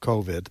rate of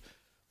COVID.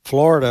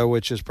 Florida,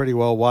 which is pretty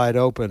well wide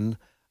open,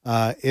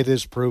 it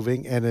is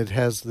proving, and it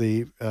has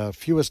the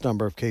fewest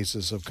number of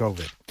cases of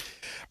COVID.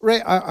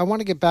 Ray, I want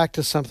to get back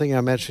to something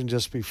I mentioned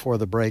just before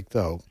the break,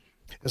 though.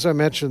 As I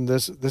mentioned,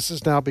 this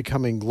is now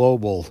becoming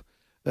global.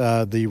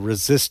 The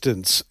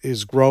resistance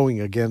is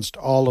growing against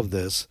all of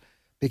this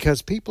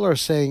because people are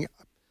saying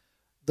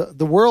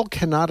the world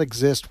cannot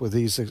exist with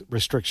these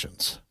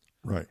restrictions.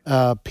 Right.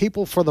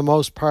 People, for the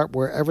most part,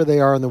 wherever they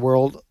are in the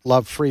world,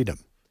 love freedom.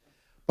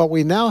 But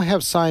we now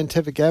have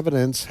scientific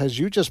evidence, as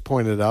you just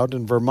pointed out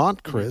in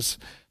Vermont, Chris,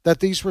 that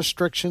these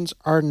restrictions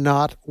are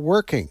not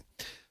working.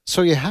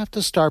 So you have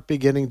to start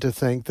beginning to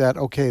think that,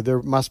 okay,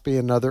 there must be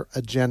another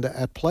agenda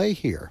at play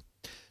here.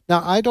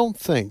 Now, I don't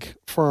think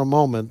for a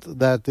moment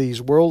that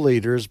these world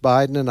leaders,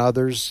 Biden and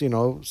others,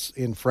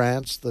 in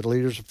France, the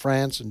leaders of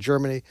France and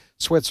Germany,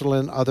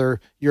 Switzerland, other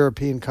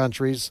European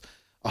countries,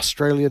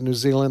 Australia, New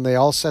Zealand, they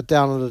all sat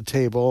down at a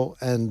table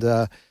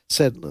and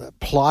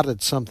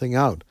plotted something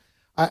out.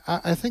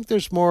 I think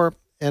there's more,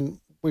 and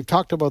we've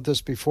talked about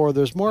this before,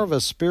 there's more of a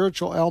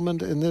spiritual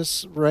element in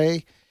this,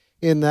 Ray,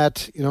 in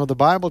that, the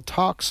Bible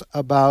talks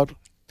about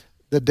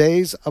the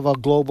days of a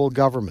global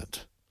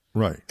government.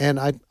 Right. And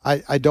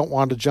I don't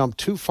want to jump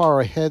too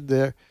far ahead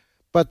there,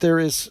 but there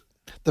is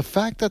the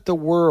fact that the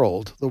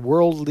world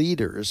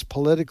leaders,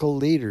 political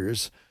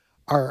leaders,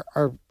 are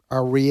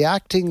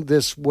reacting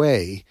this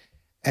way,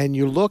 and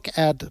you look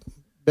at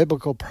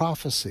biblical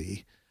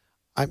prophecy,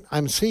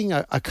 I'm seeing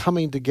a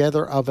coming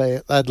together of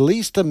at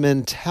least a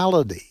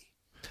mentality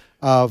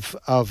of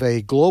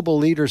a global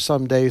leader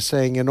someday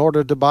saying, in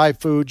order to buy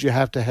food, you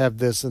have to have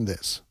this and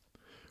this.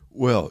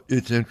 Well,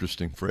 it's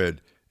interesting,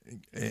 Fred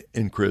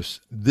and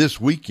Chris.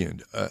 This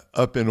weekend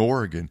up in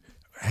Oregon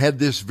had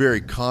this very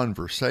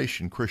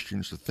conversation.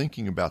 Christians are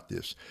thinking about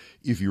this.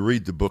 If you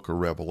read the book of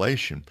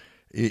Revelation,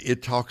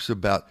 it talks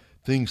about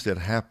things that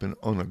happen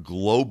on a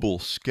global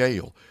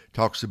scale. It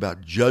talks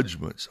about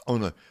judgments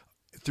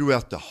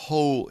throughout the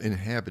whole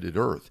inhabited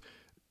earth.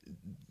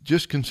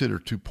 Just consider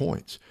 2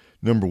 points.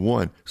 Number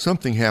one,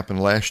 something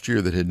happened last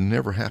year that had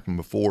never happened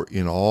before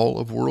in all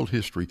of world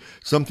history.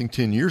 Something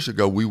 10 years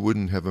ago we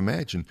wouldn't have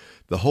imagined.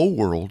 The whole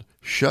world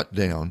shut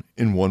down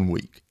in 1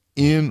 week.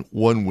 In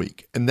 1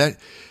 week. And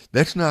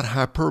that's not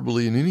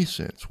hyperbole in any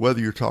sense, whether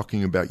you're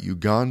talking about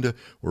Uganda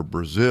or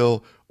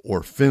Brazil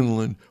or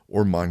Finland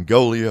or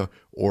Mongolia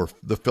or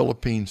the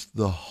Philippines.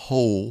 The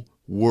whole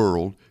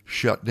world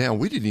shut down.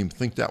 We didn't even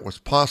think that was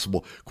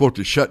possible, quote,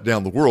 to shut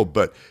down the world.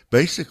 But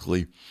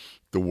basically,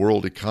 the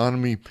world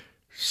economy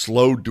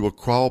slowed to a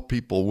crawl.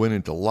 People went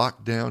into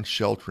lockdown,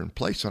 shelter in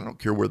place. I don't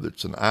care whether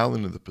it's an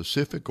island in the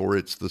Pacific or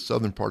it's the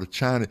southern part of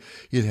China.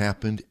 It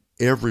happened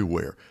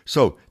everywhere.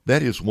 So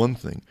that is one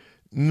thing.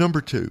 Number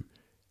two,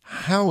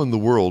 how in the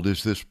world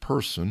is this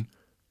person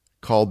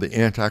called the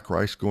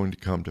Antichrist going to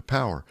come to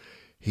power?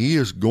 He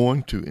is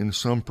going to, in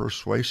some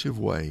persuasive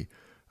way,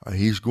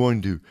 he's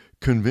going to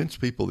convince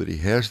people that he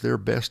has their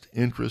best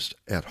interest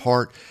at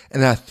heart.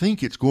 And I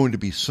think it's going to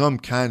be some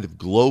kind of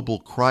global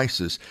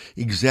crisis,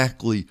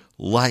 exactly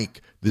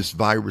like this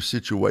virus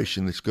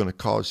situation that's going to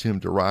cause him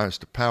to rise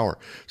to power.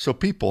 So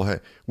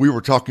we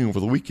were talking over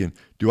the weekend,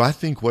 do I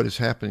think what is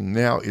happening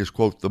now is,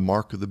 quote, the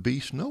mark of the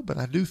beast? No, but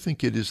I do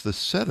think it is the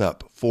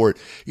setup for it.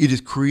 It is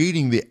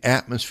creating the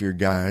atmosphere,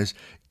 guys,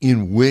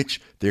 in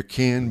which there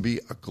can be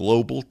a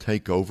global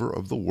takeover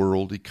of the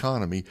world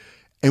economy.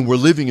 And we're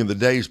living in the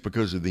days,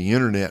 because of the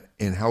internet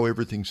and how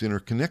everything's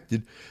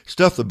interconnected,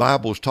 stuff the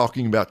Bible was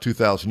talking about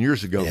 2,000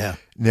 years ago. Yeah.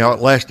 Now, at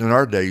last in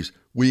our days,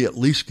 we at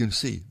least can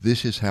see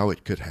this is how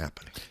it could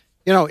happen.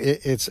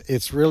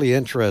 It's really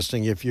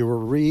interesting. If you were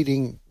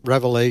reading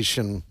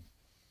Revelation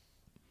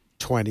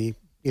 20,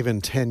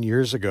 even 10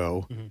 years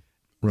ago,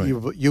 right,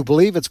 you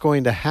believe it's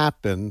going to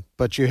happen,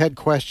 but you had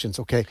questions.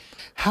 Okay,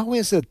 how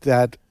is it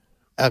that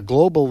a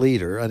global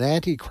leader, an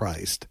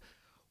antichrist,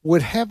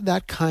 would have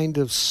that kind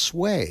of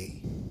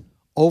sway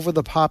over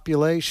the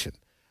population,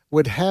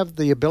 would have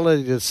the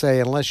ability to say,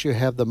 unless you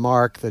have the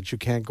mark, that you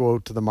can't go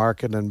out to the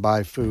market and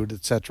buy food,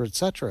 et cetera, et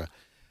cetera.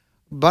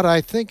 But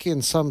I think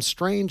in some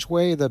strange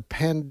way, the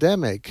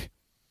pandemic,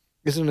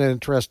 isn't it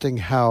interesting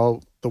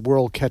how the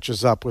world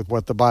catches up with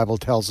what the Bible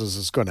tells us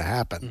is going to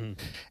happen?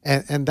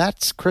 And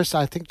that's, Chris,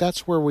 I think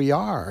that's where we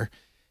are,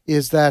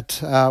 is that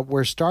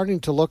we're starting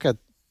to look at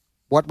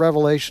what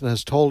Revelation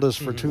has told us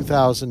for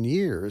 2,000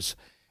 years,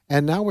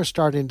 and now we're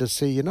starting to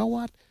see, you know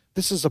what?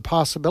 This is a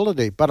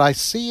possibility. But I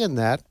see in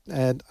that,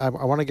 and I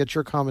want to get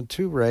your comment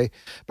too, Ray,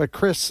 but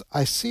Chris,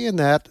 I see in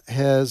that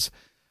as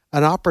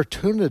an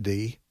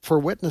opportunity for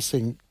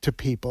witnessing to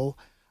people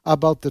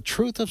about the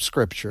truth of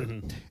Scripture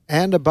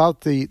and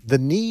about the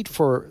need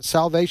for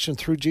salvation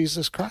through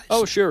Jesus Christ.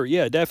 Oh, sure.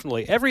 Yeah,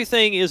 definitely.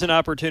 Everything is an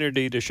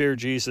opportunity to share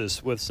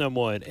Jesus with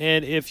someone.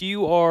 And if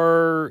you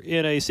are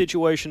in a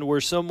situation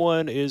where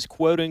someone is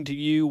quoting to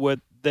you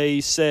what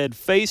they said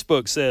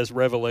Facebook says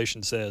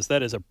Revelation says,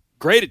 that is a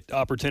great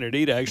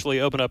opportunity to actually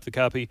open up the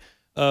copy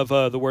of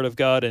the Word of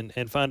God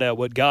and find out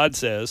what God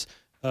says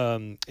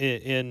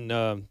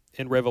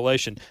in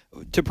Revelation.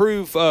 To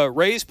prove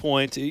Ray's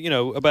point,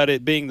 about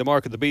it being the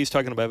mark of the beast,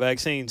 talking about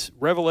vaccines,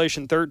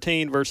 Revelation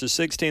 13 verses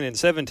 16 and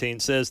 17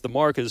 says the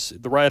mark is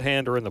the right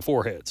hand or in the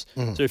foreheads.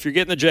 So if you're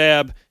getting the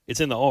jab,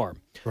 it's in the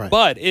arm. Right.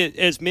 But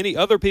as many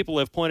other people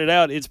have pointed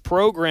out, it's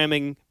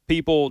programming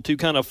people to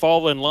kind of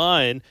fall in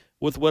line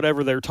with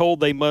whatever they're told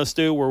they must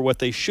do or what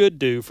they should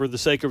do for the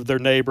sake of their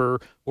neighbor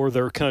or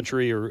their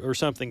country or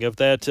something of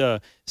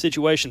that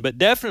situation. But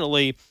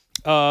definitely,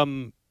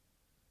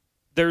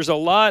 there's a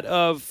lot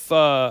of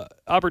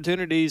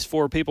opportunities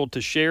for people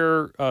to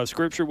share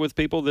Scripture with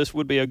people. This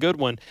would be a good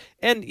one.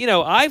 And,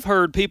 I've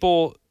heard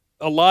people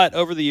a lot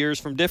over the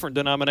years from different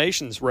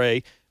denominations,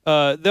 Ray.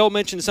 They'll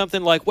mention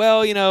something like,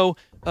 well,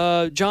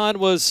 John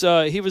was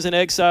he was in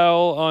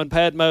exile on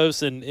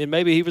Patmos, and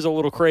maybe he was a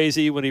little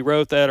crazy when he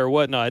wrote that or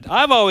whatnot.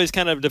 I've always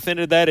kind of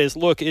defended that as,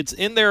 look, it's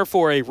in there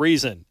for a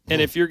reason. And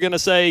if you're going to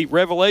say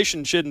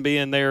Revelation shouldn't be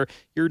in there,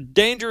 you're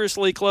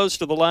dangerously close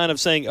to the line of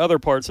saying other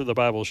parts of the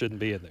Bible shouldn't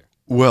be in there.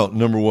 Well,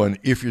 number one,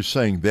 if you're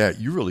saying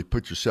that, you really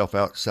put yourself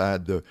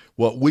outside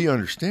what we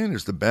understand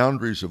is the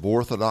boundaries of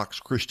Orthodox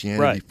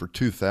Christianity for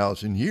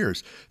 2,000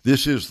 years.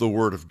 This is the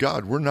Word of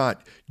God. We're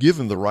not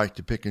given the right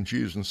to pick and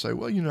choose and say,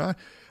 well,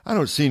 I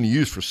don't see any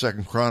use for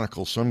 2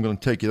 Chronicles, so I'm going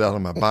to take it out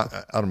of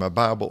my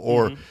Bible.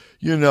 Or,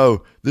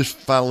 this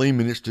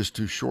Philemon is just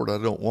too short. I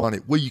don't want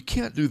it. Well, you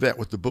can't do that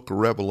with the book of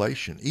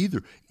Revelation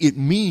either. It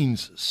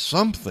means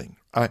something.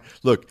 I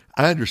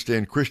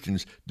understand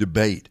Christians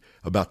debate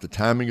about the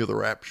timing of the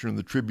rapture and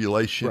the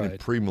tribulation and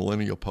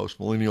premillennial,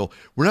 postmillennial.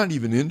 We're not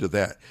even into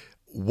that.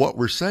 What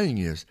we're saying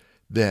is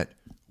that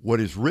what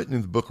is written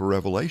in the book of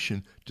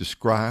Revelation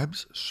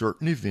describes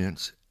certain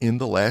events in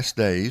the last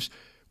days,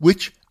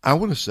 which I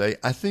want to say,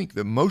 I think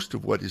that most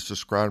of what is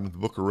described in the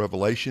book of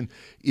Revelation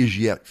is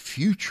yet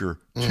future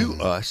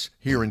to us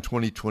here in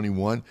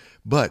 2021.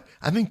 But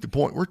I think the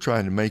point we're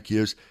trying to make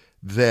is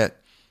that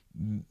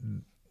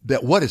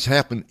what has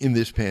happened in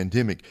this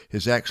pandemic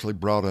has actually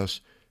brought us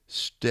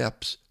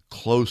steps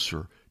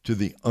closer to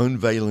the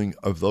unveiling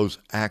of those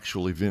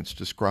actual events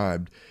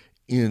described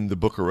in the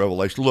book of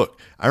Revelation. Look,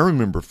 I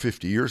remember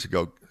 50 years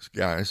ago,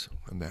 guys,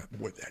 and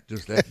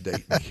does that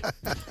date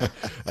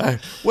me?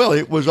 Well,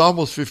 it was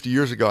almost 50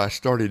 years ago. I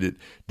started at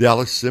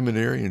Dallas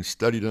Seminary and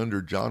studied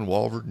under John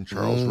Walvoord and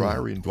Charles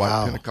Ryrie and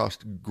Dwight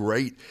Pentecost,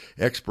 great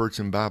experts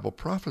in Bible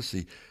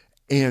prophecy.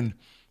 And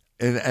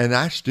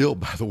I still,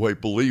 by the way,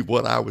 believe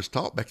what I was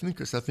taught back then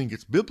because I think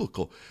it's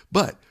biblical.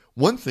 But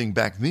one thing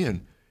back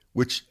then,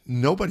 which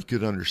nobody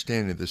could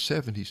understand in the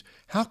 70s,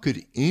 how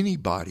could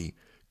anybody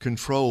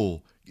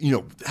control,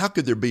 how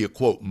could there be a,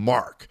 quote,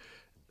 mark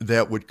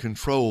that would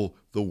control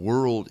the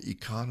world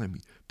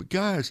economy? But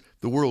guys,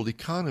 the world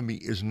economy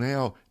is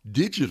now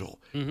digital.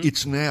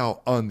 It's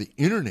now on the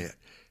internet.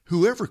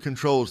 Whoever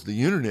controls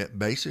the internet,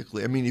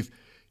 basically, I mean,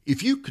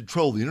 if you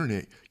control the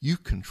internet, you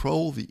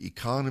control the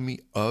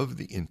economy of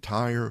the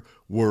entire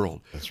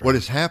world. That's right. What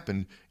has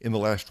happened in the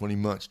last 20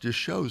 months just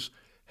shows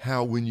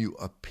how when you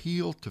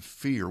appeal to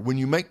fear, when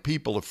you make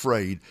people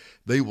afraid,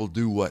 they will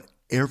do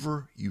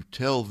whatever you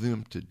tell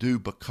them to do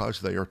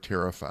because they are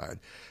terrified.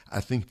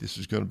 I think this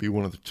is going to be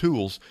one of the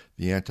tools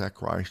the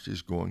Antichrist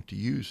is going to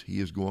use.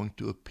 He is going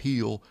to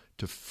appeal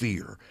to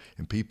fear,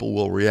 and people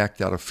will react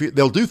out of fear.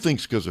 They'll do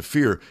things because of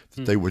fear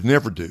that they would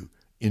never do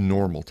in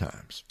normal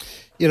times.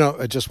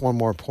 Just one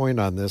more point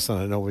on this, and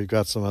I know we've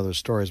got some other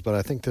stories, but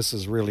I think this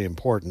is really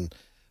important.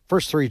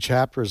 First 3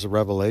 chapters of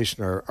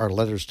Revelation are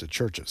letters to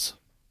churches.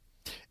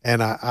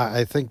 And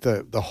I think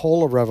the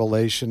whole of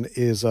Revelation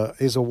is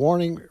a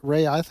warning,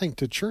 Ray, I think,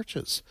 to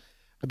churches.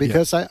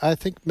 Because I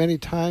think many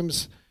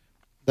times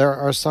there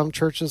are some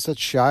churches that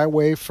shy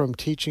away from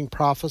teaching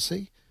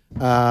prophecy.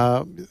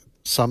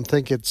 Some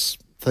think it's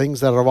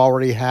things that have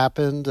already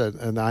happened,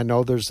 and I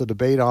know there's a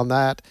debate on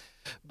that.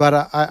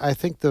 But I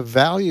think the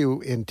value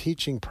in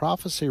teaching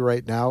prophecy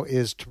right now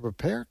is to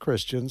prepare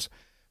Christians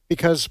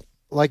because,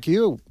 like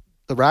the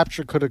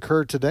rapture could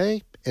occur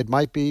today. It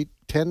might be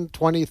 10,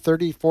 20,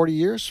 30, 40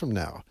 years from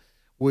now.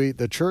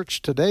 the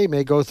church today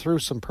may go through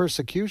some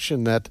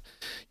persecution that,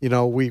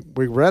 we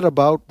read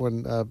about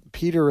when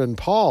Peter and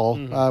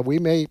Paul. We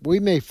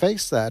may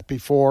face that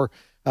before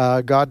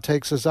God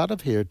takes us out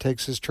of here,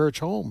 takes His church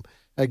home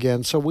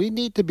again. So we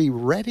need to be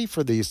ready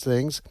for these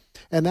things,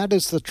 and that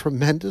is the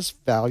tremendous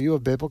value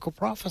of biblical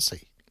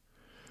prophecy.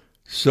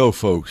 So,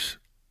 folks,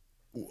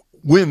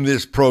 when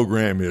this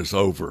program is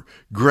over,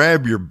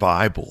 grab your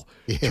Bible,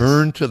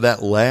 turn to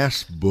that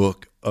last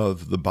book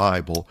of the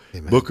Bible,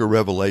 Amen. Book of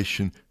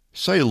Revelation.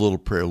 Say a little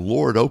prayer.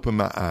 Lord, open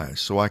my eyes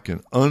so I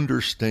can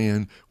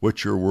understand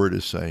what your word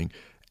is saying,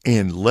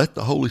 and let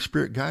the Holy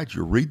Spirit guide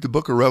you. Read the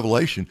book of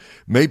Revelation.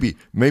 Maybe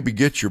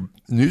get your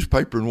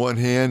newspaper in one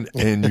hand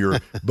and your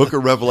book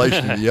of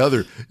Revelation in the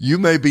other. You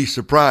may be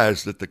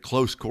surprised at the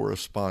close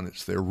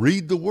correspondence there.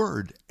 Read the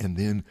word and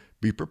then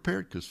be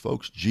prepared, because,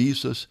 folks,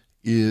 Jesus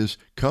is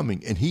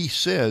coming. And He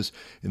says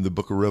in the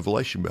book of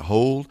Revelation,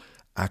 behold,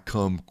 I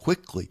come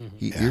quickly.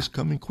 He is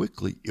coming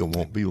quickly. It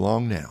won't be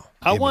long now.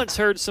 I once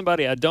heard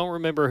somebody, I don't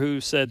remember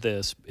who said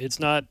this. It's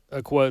not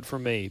a quote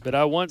from me, but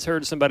I once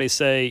heard somebody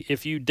say,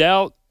 if you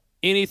doubt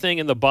anything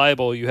in the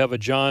Bible, you have a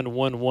John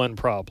 1:1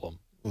 problem.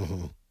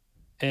 Mm-hmm.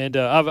 And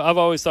I've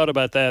always thought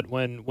about that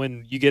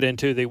when you get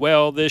into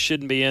this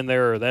shouldn't be in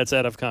there, or that's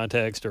out of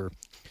context, or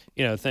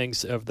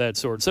things of that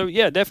sort. So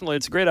yeah, definitely,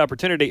 it's a great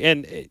opportunity.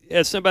 And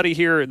as somebody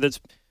here that's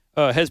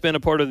has been a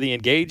part of the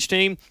Engage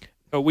team,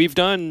 we've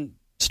done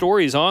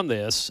stories on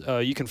this.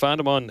 You can find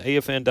them on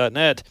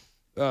afn.net.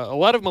 A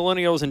lot of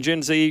millennials and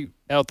Gen Z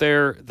out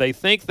there, they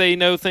think they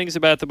know things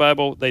about the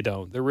Bible. They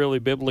don't. They're really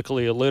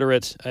biblically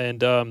illiterate,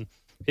 and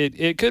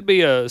it could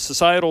be a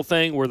societal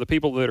thing where the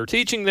people that are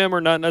teaching them are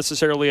not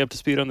necessarily up to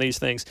speed on these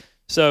things.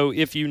 So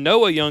if you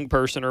know a young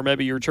person, or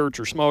maybe your church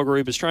or small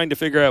group is trying to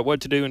figure out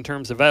what to do in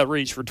terms of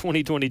outreach for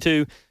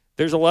 2022,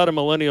 there's a lot of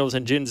millennials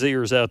and Gen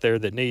Zers out there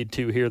that need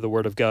to hear the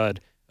Word of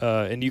God.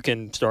 And you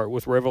can start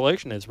with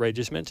Revelation, as Ray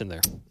just mentioned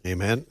there.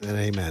 Amen and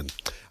amen.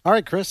 All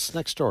right, Chris,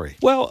 next story.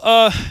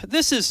 Well,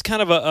 this is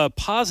kind of a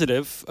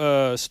positive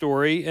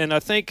story, and I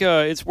think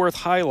it's worth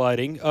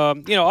highlighting.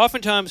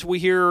 Oftentimes we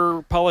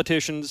hear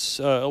politicians,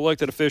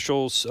 elected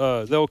officials,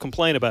 they'll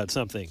complain about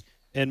something,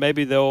 and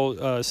maybe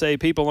they'll say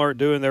people aren't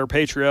doing their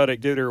patriotic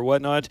duty or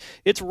whatnot.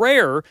 It's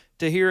rare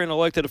to hear an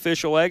elected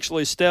official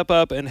actually step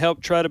up and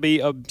help try to be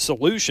a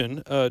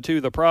solution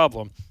to the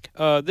problem.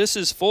 This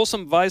is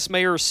Folsom Vice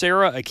Mayor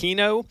Sarah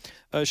Aquino.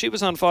 She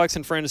was on Fox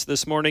and Friends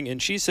this morning,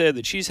 and she said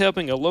that she's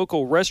helping a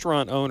local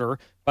restaurant owner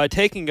by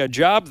taking a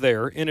job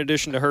there in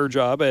addition to her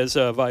job as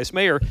vice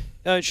mayor.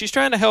 She's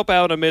trying to help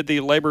out amid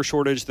the labor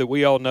shortage that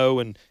we all know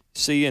and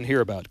see and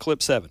hear about.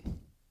 Clip 7.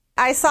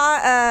 I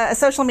saw a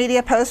social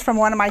media post from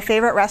one of my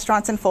favorite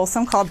restaurants in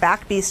Folsom called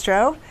Back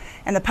Bistro,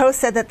 and the post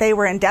said that they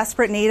were in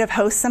desperate need of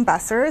hosts and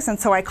bussers, and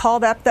so I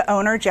called up the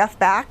owner, Jeff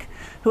Back,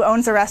 who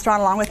owns the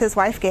restaurant along with his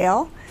wife,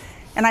 Gail.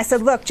 And I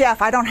said, look,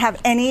 Jeff, I don't have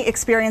any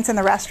experience in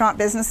the restaurant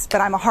business, but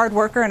I'm a hard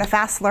worker and a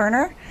fast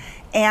learner.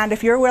 And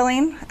if you're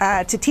willing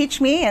to teach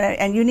me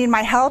and you need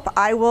my help,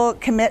 I will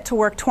commit to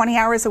work 20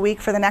 hours a week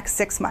for the next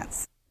 6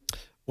 months.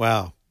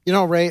 Wow.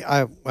 Ray,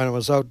 when I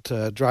was out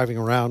driving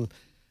around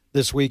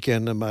this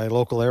weekend in my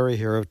local area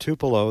here of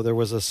Tupelo, there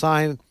was a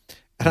sign,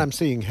 and I'm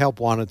seeing help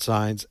wanted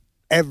signs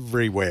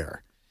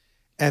everywhere.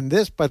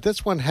 But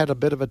this one had a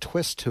bit of a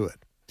twist to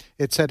it.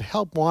 It said,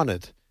 help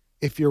wanted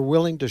if you're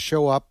willing to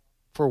show up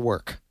for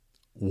work.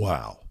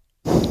 Wow.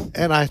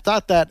 And I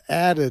thought that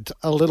added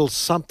a little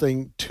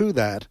something to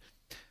that.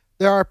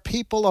 There are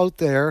people out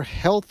there,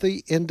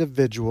 healthy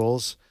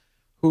individuals,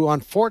 who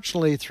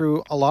unfortunately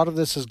through a lot of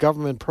this as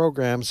government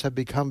programs have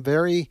become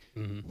very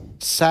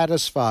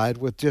satisfied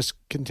with just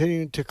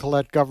continuing to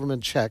collect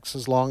government checks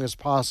as long as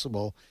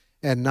possible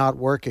and not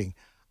working.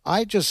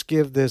 I just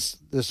give this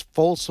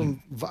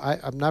Folsom,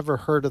 I've never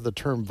heard of the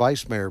term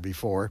vice mayor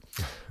before,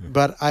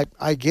 but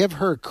I give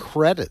her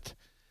credit.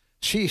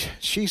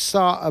 She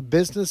saw a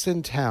business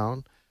in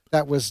town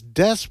that was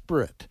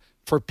desperate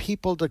for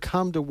people to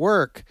come to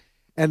work,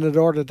 and in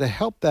order to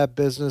help that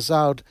business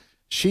out,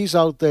 she's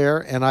out there,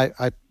 and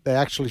they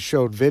actually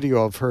showed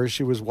video of her.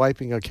 She was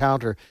wiping a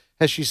counter.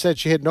 As she said,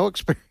 she had no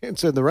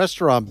experience in the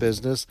restaurant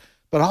business,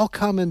 but I'll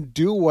come and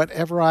do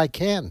whatever I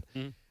can.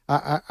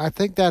 I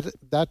think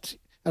that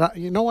and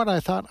you know what I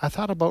thought? I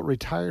thought about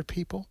retired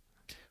people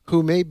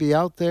who may be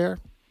out there,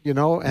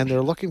 and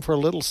they're looking for a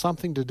little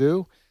something to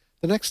do.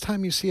 The next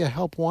time you see a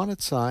help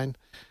wanted sign,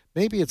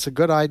 maybe it's a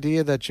good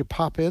idea that you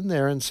pop in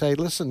there and say,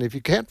 listen, if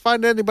you can't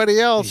find anybody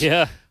else,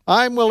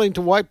 I'm willing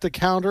to wipe the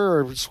counter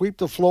or sweep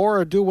the floor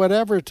or do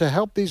whatever to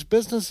help these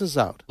businesses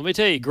out. Let me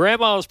tell you,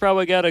 Grandma's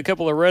probably got a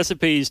couple of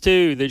recipes,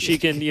 too, that she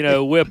can,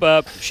 whip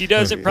up. She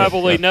doesn't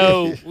probably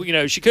know,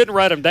 she couldn't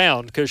write them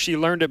down because she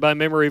learned it by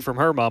memory from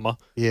her mama.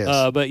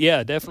 Yes. But,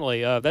 yeah,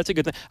 definitely. That's a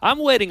good thing. I'm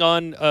waiting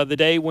on the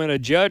day when a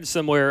judge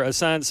somewhere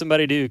assigns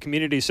somebody to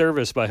community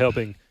service by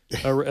helping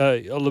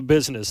a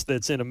business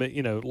that's in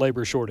a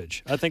labor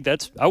shortage. I think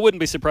I wouldn't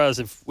be surprised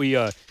if we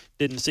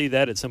didn't see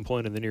that at some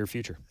point in the near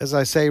future. As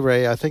I say,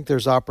 Ray, I think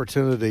there's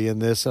opportunity in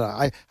this.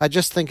 I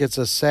just think it's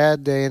a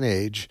sad day and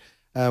age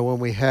when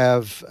we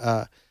have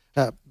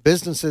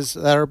businesses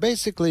that are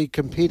basically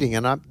competing,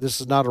 and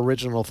this is not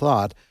original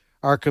thought,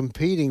 are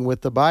competing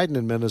with the Biden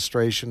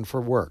administration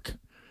for work.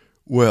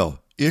 Well,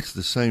 it's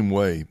the same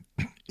way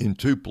in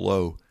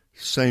Tupelo,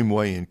 same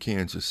way in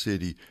Kansas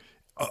City.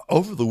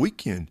 Over the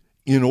weekend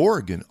in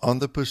Oregon on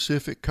the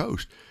Pacific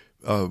Coast,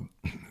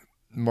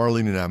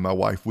 Marlene and I, my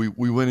wife,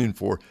 we went in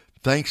for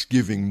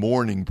Thanksgiving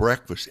morning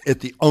breakfast at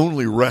the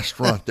only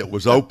restaurant that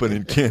was open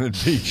in Cannon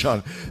Beach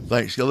on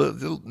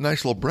Thanksgiving, a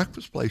nice little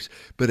breakfast place.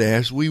 But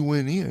as we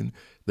went in,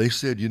 they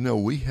said,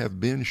 we have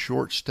been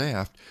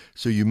short-staffed,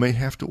 so you may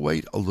have to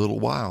wait a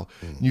little while.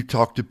 You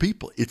talk to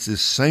people. It's the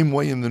same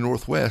way in the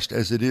Northwest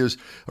as it is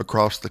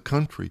across the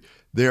country.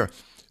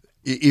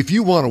 If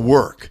you want to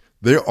work,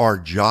 there are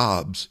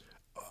jobs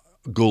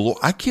galore.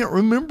 I can't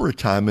remember a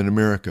time in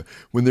America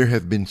when there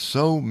have been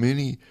so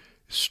many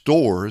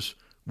stores.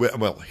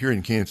 Well, here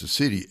in Kansas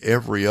City,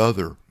 every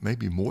other,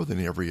 maybe more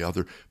than every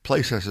other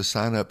place has to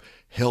sign up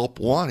help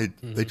wanted.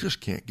 Mm-hmm. They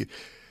just can't get,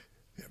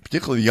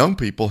 particularly the young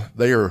people,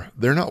 they're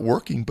not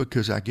working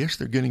because I guess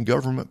they're getting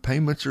government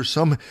payments or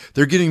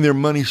they're getting their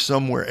money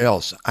somewhere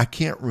else. I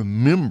can't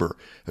remember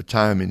a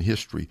time in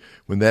history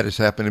when that has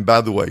happened. And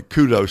by the way,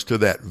 kudos to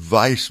that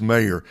vice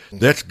mayor.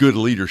 That's good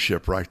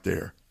leadership right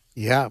there.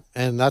 Yeah,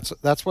 and that's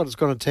what it's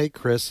going to take,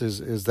 Chris,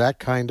 is that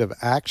kind of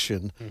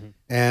action. Mm-hmm.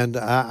 And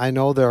I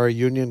know there are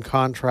union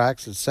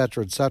contracts, et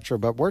cetera,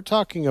 but we're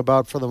talking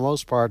about, for the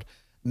most part,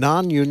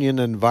 non-union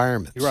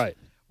environments. Right.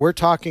 We're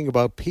talking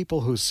about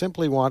people who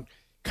simply want,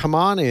 come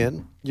on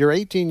in, you're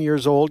 18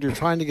 years old, you're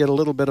trying to get a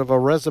little bit of a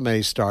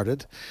resume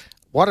started.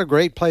 What a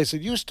great place.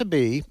 It used to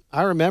be,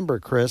 I remember,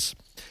 Chris,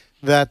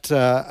 that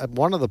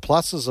one of the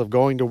pluses of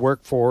going to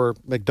work for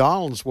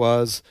McDonald's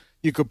was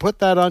you could put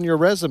that on your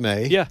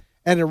resume. Yeah.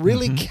 And it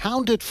really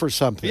counted for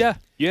something. Yeah,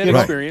 you had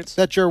experience.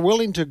 That you're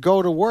willing to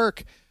go to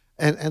work.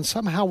 And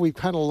somehow we've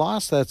kind of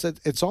lost that.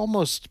 It's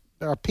almost,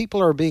 our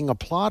people are being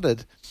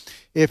applauded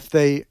if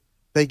they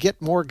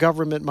get more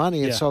government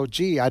money. And so,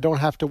 I don't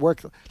have to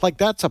work. Like,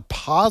 that's a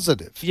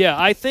positive. Yeah,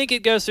 I think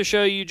it goes to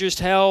show you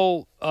just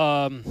how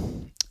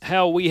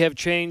we have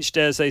changed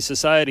as a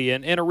society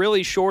in a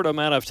really short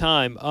amount of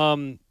time.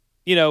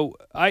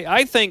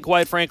 I think,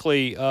 quite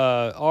frankly,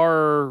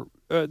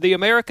 the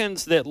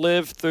Americans that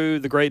lived through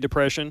the Great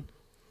Depression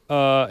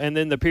and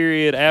then the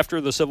period after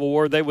the Civil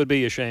War, they would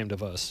be ashamed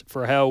of us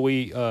for how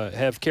we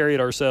have carried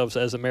ourselves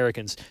as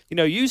Americans.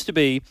 Used to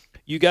be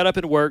you got up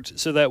and worked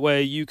so that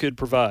way you could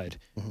provide,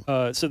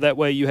 so that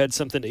way you had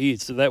something to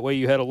eat, so that way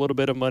you had a little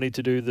bit of money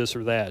to do this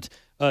or that.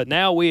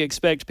 Now we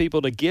expect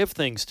people to give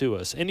things to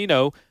us. And,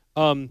 you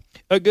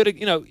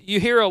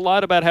hear a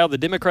lot about how the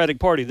Democratic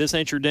Party, this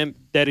ain't your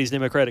daddy's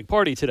Democratic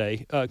Party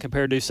today,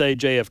 compared to, say,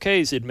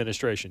 JFK's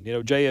administration.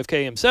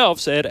 JFK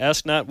himself said,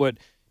 ask not what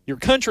your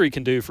country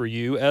can do for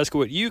you, ask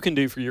what you can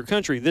do for your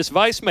country. This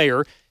vice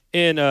mayor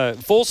in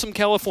Folsom,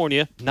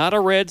 California, not a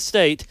red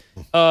state,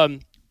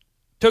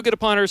 took it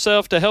upon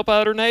herself to help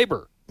out her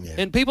neighbor. Yeah.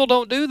 And people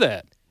don't do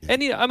that. Yeah.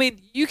 And,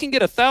 you can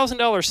get a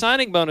 $1,000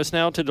 signing bonus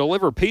now to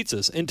deliver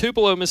pizzas in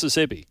Tupelo,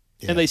 Mississippi,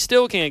 and they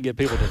still can't get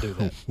people to do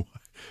that.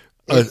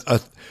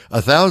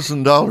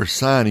 $1,000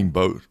 signing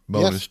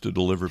bonus to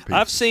deliver pizza.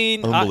 I've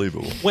seen,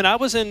 unbelievable. When I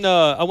was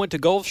I went to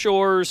Gulf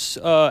Shores,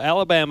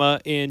 Alabama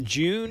in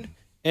June,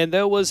 and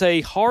there was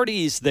a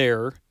Hardee's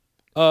there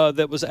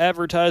that was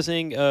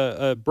advertising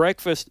a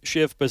breakfast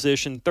shift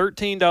position,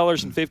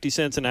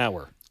 $13.50 an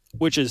hour,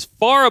 which is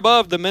far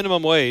above the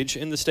minimum wage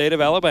in the state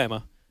of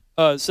Alabama.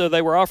 So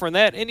they were offering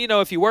that, and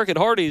if you work at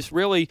Hardee's,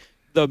 really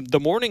the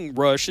morning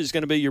rush is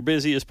going to be your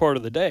busiest part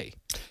of the day.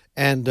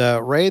 And,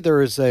 Ray,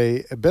 there is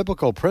a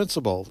biblical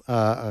principle.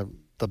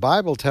 The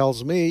Bible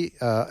tells me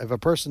if a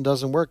person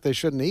doesn't work, they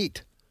shouldn't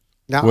eat.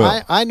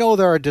 Now, I know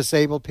there are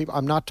disabled people.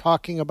 I'm not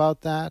talking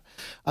about that.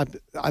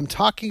 I'm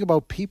talking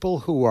about people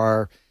who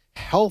are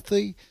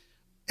healthy.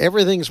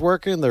 Everything's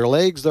working, their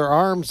legs, their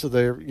arms,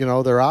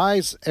 their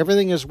eyes,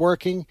 everything is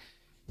working.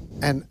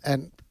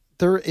 And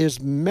there is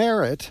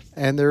merit,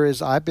 and there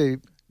is,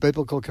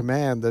 biblical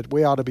command that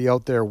we ought to be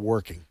out there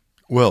working.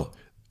 Well,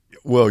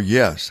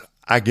 yes.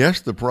 I guess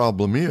the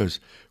problem is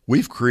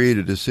we've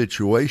created a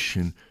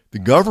situation, the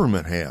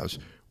government has,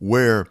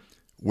 where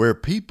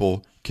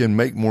people can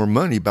make more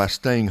money by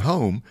staying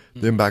home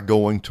than by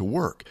going to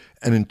work.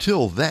 And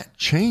until that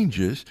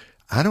changes,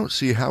 I don't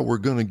see how we're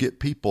going to get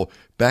people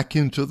back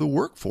into the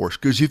workforce.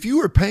 Because if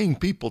you are paying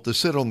people to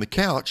sit on the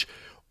couch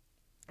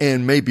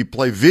and maybe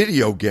play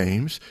video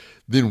games,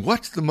 then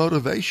what's the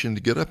motivation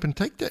to get up and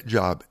take that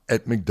job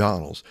at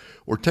McDonald's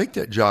or take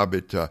that job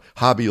at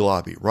Hobby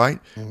Lobby, right?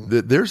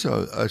 Mm-hmm. There's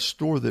a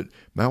store that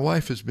my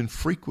wife has been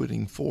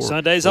frequenting for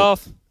Sundays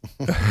off.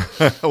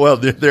 Well,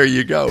 there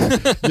you go.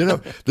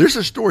 There's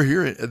a store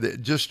here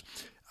that just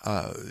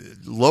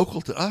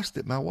local to us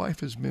that my wife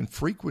has been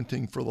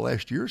frequenting for the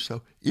last year or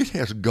so. It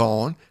has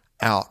gone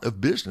out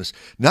of business.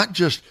 Not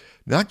just.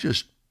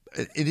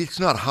 And it's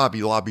not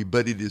Hobby Lobby,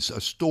 but it is a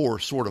store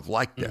sort of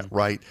like that,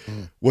 right?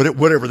 Mm-hmm.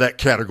 Whatever that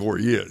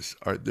category is.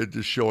 All right, they're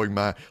just showing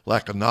my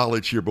lack of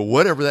knowledge here, but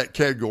whatever that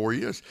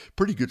category is,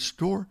 pretty good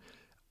store.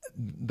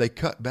 they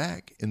cut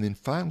back, and then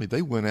finally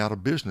they went out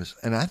of business.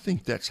 And I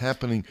think that's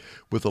happening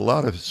with a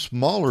lot of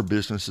smaller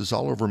businesses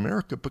all over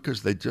America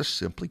because they just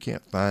simply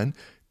can't find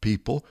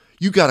people.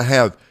 You got to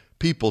have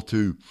people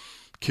to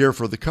care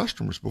for the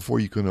customers before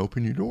you can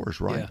open your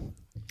doors, right? Yeah.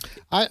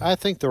 I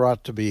think there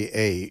ought to be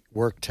a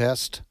work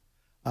test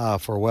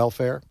for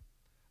welfare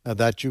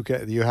that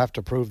you have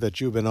to prove that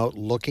you've been out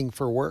looking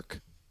for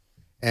work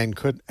and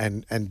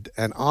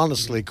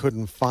honestly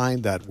couldn't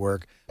find that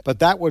work. But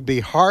that would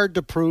be hard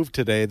to prove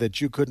today, that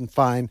you couldn't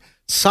find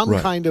some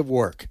kind of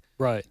work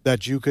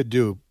that you could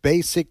do,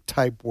 basic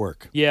type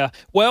work. Yeah.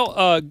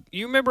 Well,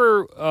 you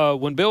remember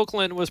when Bill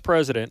Clinton was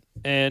president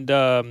and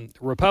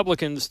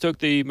Republicans took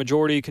the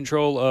majority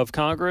control of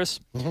Congress?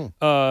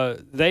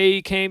 Mm-hmm.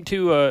 They came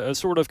to a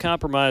sort of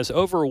compromise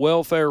over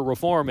welfare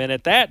reform. And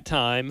at that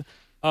time,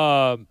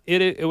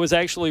 it was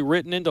actually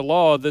written into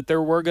law that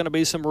there were going to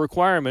be some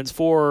requirements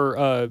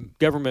for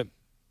government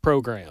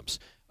programs.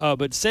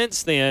 But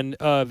since then,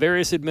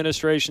 various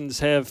administrations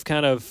have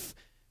kind of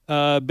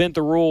bent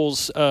the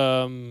rules,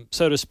 so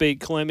to speak,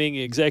 claiming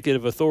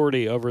executive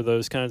authority over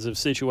those kinds of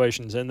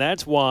situations. And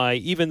that's why,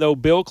 even though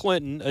Bill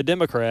Clinton, a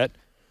Democrat,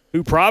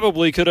 who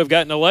probably could have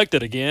gotten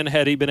elected again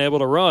had he been able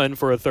to run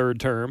for a third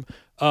term,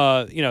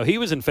 he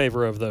was in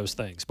favor of those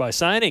things by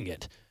signing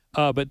it.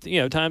 But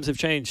times have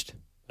changed,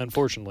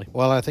 unfortunately.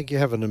 Well, I think you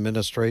have an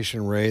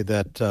administration, Ray,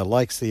 that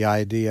likes the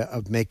idea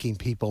of making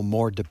people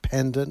more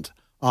dependent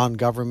on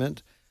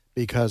government,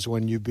 because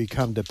when you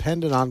become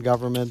dependent on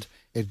government,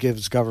 it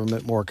gives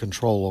government more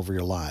control over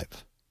your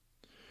life.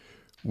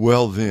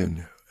 Well,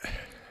 then,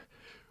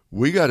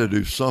 we got to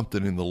do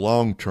something in the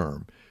long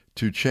term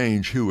to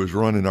change who is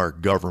running our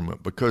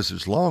government, because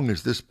as long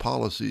as this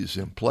policy is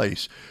in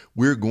place,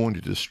 we're going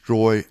to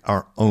destroy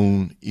our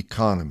own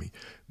economy.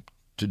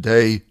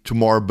 Today,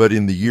 tomorrow, but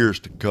in the years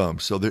to come.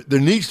 So there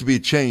needs to be a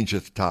change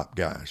at the top,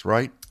 guys,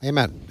 right?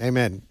 Amen.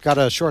 Amen. Got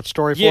a short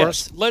story for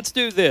us? Yes, let's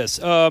do this.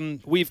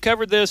 We've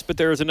covered this, but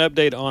there is an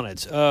update on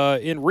it.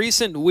 In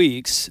recent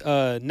weeks,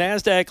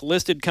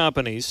 NASDAQ-listed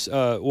companies,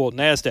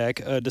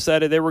 NASDAQ,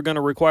 decided they were going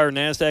to require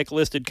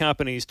NASDAQ-listed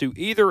companies to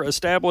either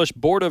establish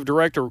board of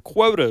director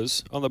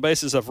quotas on the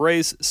basis of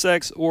race,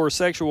 sex, or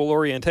sexual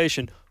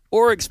orientation,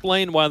 or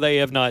explain why they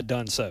have not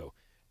done so.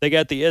 They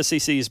got the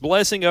SEC's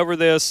blessing over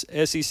this.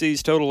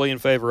 SEC's totally in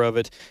favor of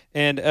it.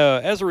 And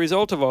as a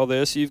result of all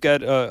this, you've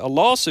got a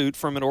lawsuit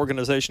from an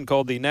organization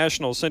called the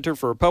National Center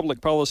for Public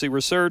Policy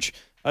Research.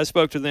 I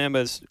spoke to them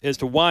as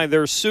to why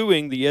they're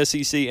suing the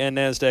SEC and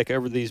NASDAQ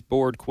over these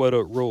board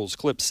quota rules.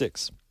 Clip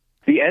 6.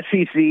 The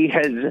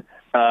SEC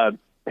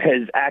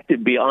has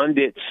acted beyond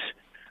its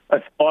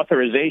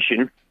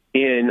authorization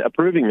in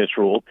approving this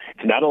rule.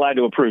 It's not allowed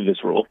to approve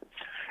this rule.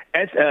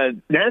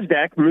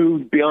 NASDAQ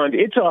moved beyond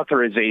its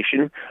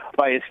authorization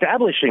by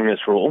establishing this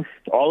rule.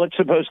 All it's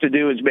supposed to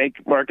do is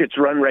make markets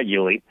run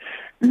regularly.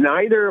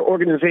 Neither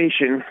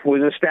organization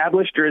was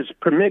established or is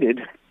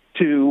permitted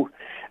to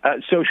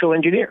social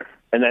engineer,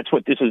 and that's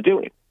what this is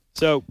doing.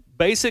 So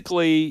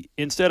basically,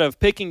 instead of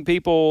picking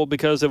people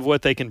because of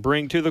what they can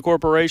bring to the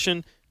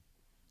corporation,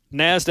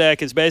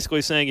 NASDAQ is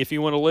basically saying if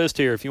you want to list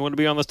here, if you want to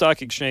be on the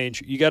stock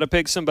exchange, you got to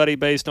pick somebody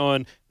based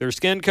on their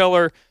skin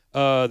color,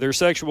 their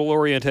sexual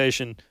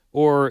orientation,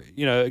 or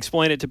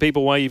explain it to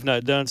people why you've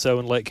not done so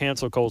and let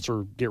cancel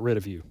culture get rid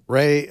of you.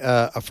 Ray,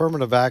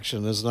 affirmative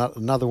action is not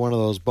another one of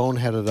those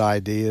boneheaded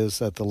ideas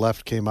that the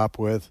left came up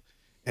with,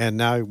 and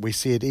now we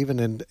see it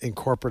even in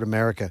corporate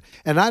America.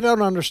 And I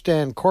don't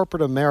understand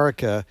corporate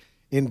America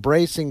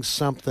embracing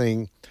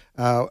something,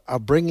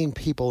 bringing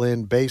people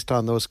in based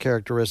on those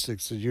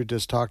characteristics that you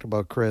just talked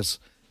about, Chris,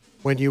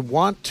 when you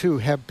want to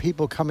have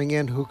people coming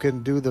in who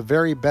can do the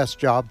very best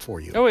job for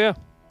you. Oh, yeah.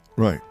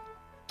 Right.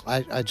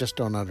 I just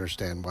don't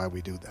understand why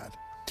we do that.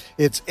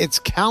 It's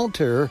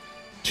counter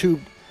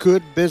to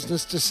good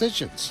business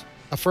decisions,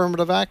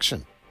 affirmative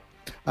action.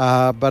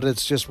 But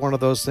it's just one of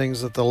those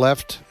things that the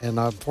left, and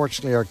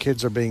unfortunately our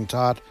kids are being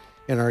taught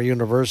in our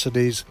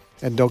universities,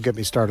 and don't get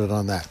me started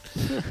on that.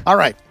 All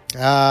right.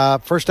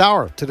 First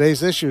hour,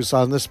 today's issues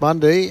on this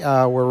Monday.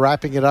 We're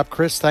wrapping it up.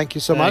 Chris, thank you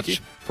so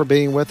much for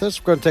being with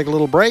us. We're going to take a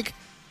little break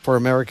for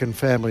American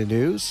Family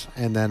News,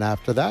 and then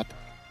after that,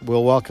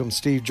 we'll welcome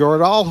Steve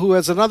Jordahl, who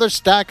has another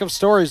stack of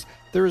stories.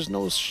 There is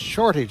no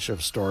shortage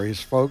of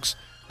stories, folks,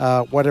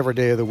 whatever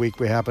day of the week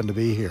we happen to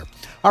be here.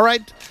 All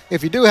right,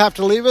 if you do have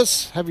to leave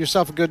us, have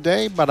yourself a good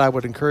day, but I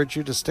would encourage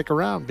you to stick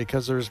around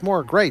because there's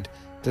more great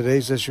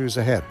Today's Issues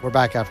ahead. We're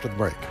back after the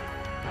break.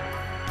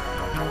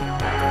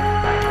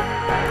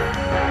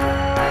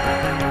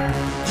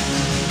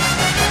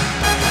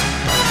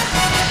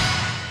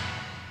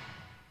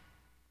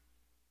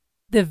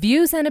 The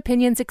views and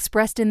opinions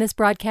expressed in this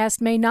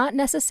broadcast may not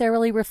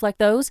necessarily reflect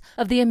those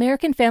of the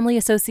American Family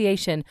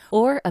Association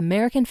or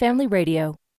American Family Radio.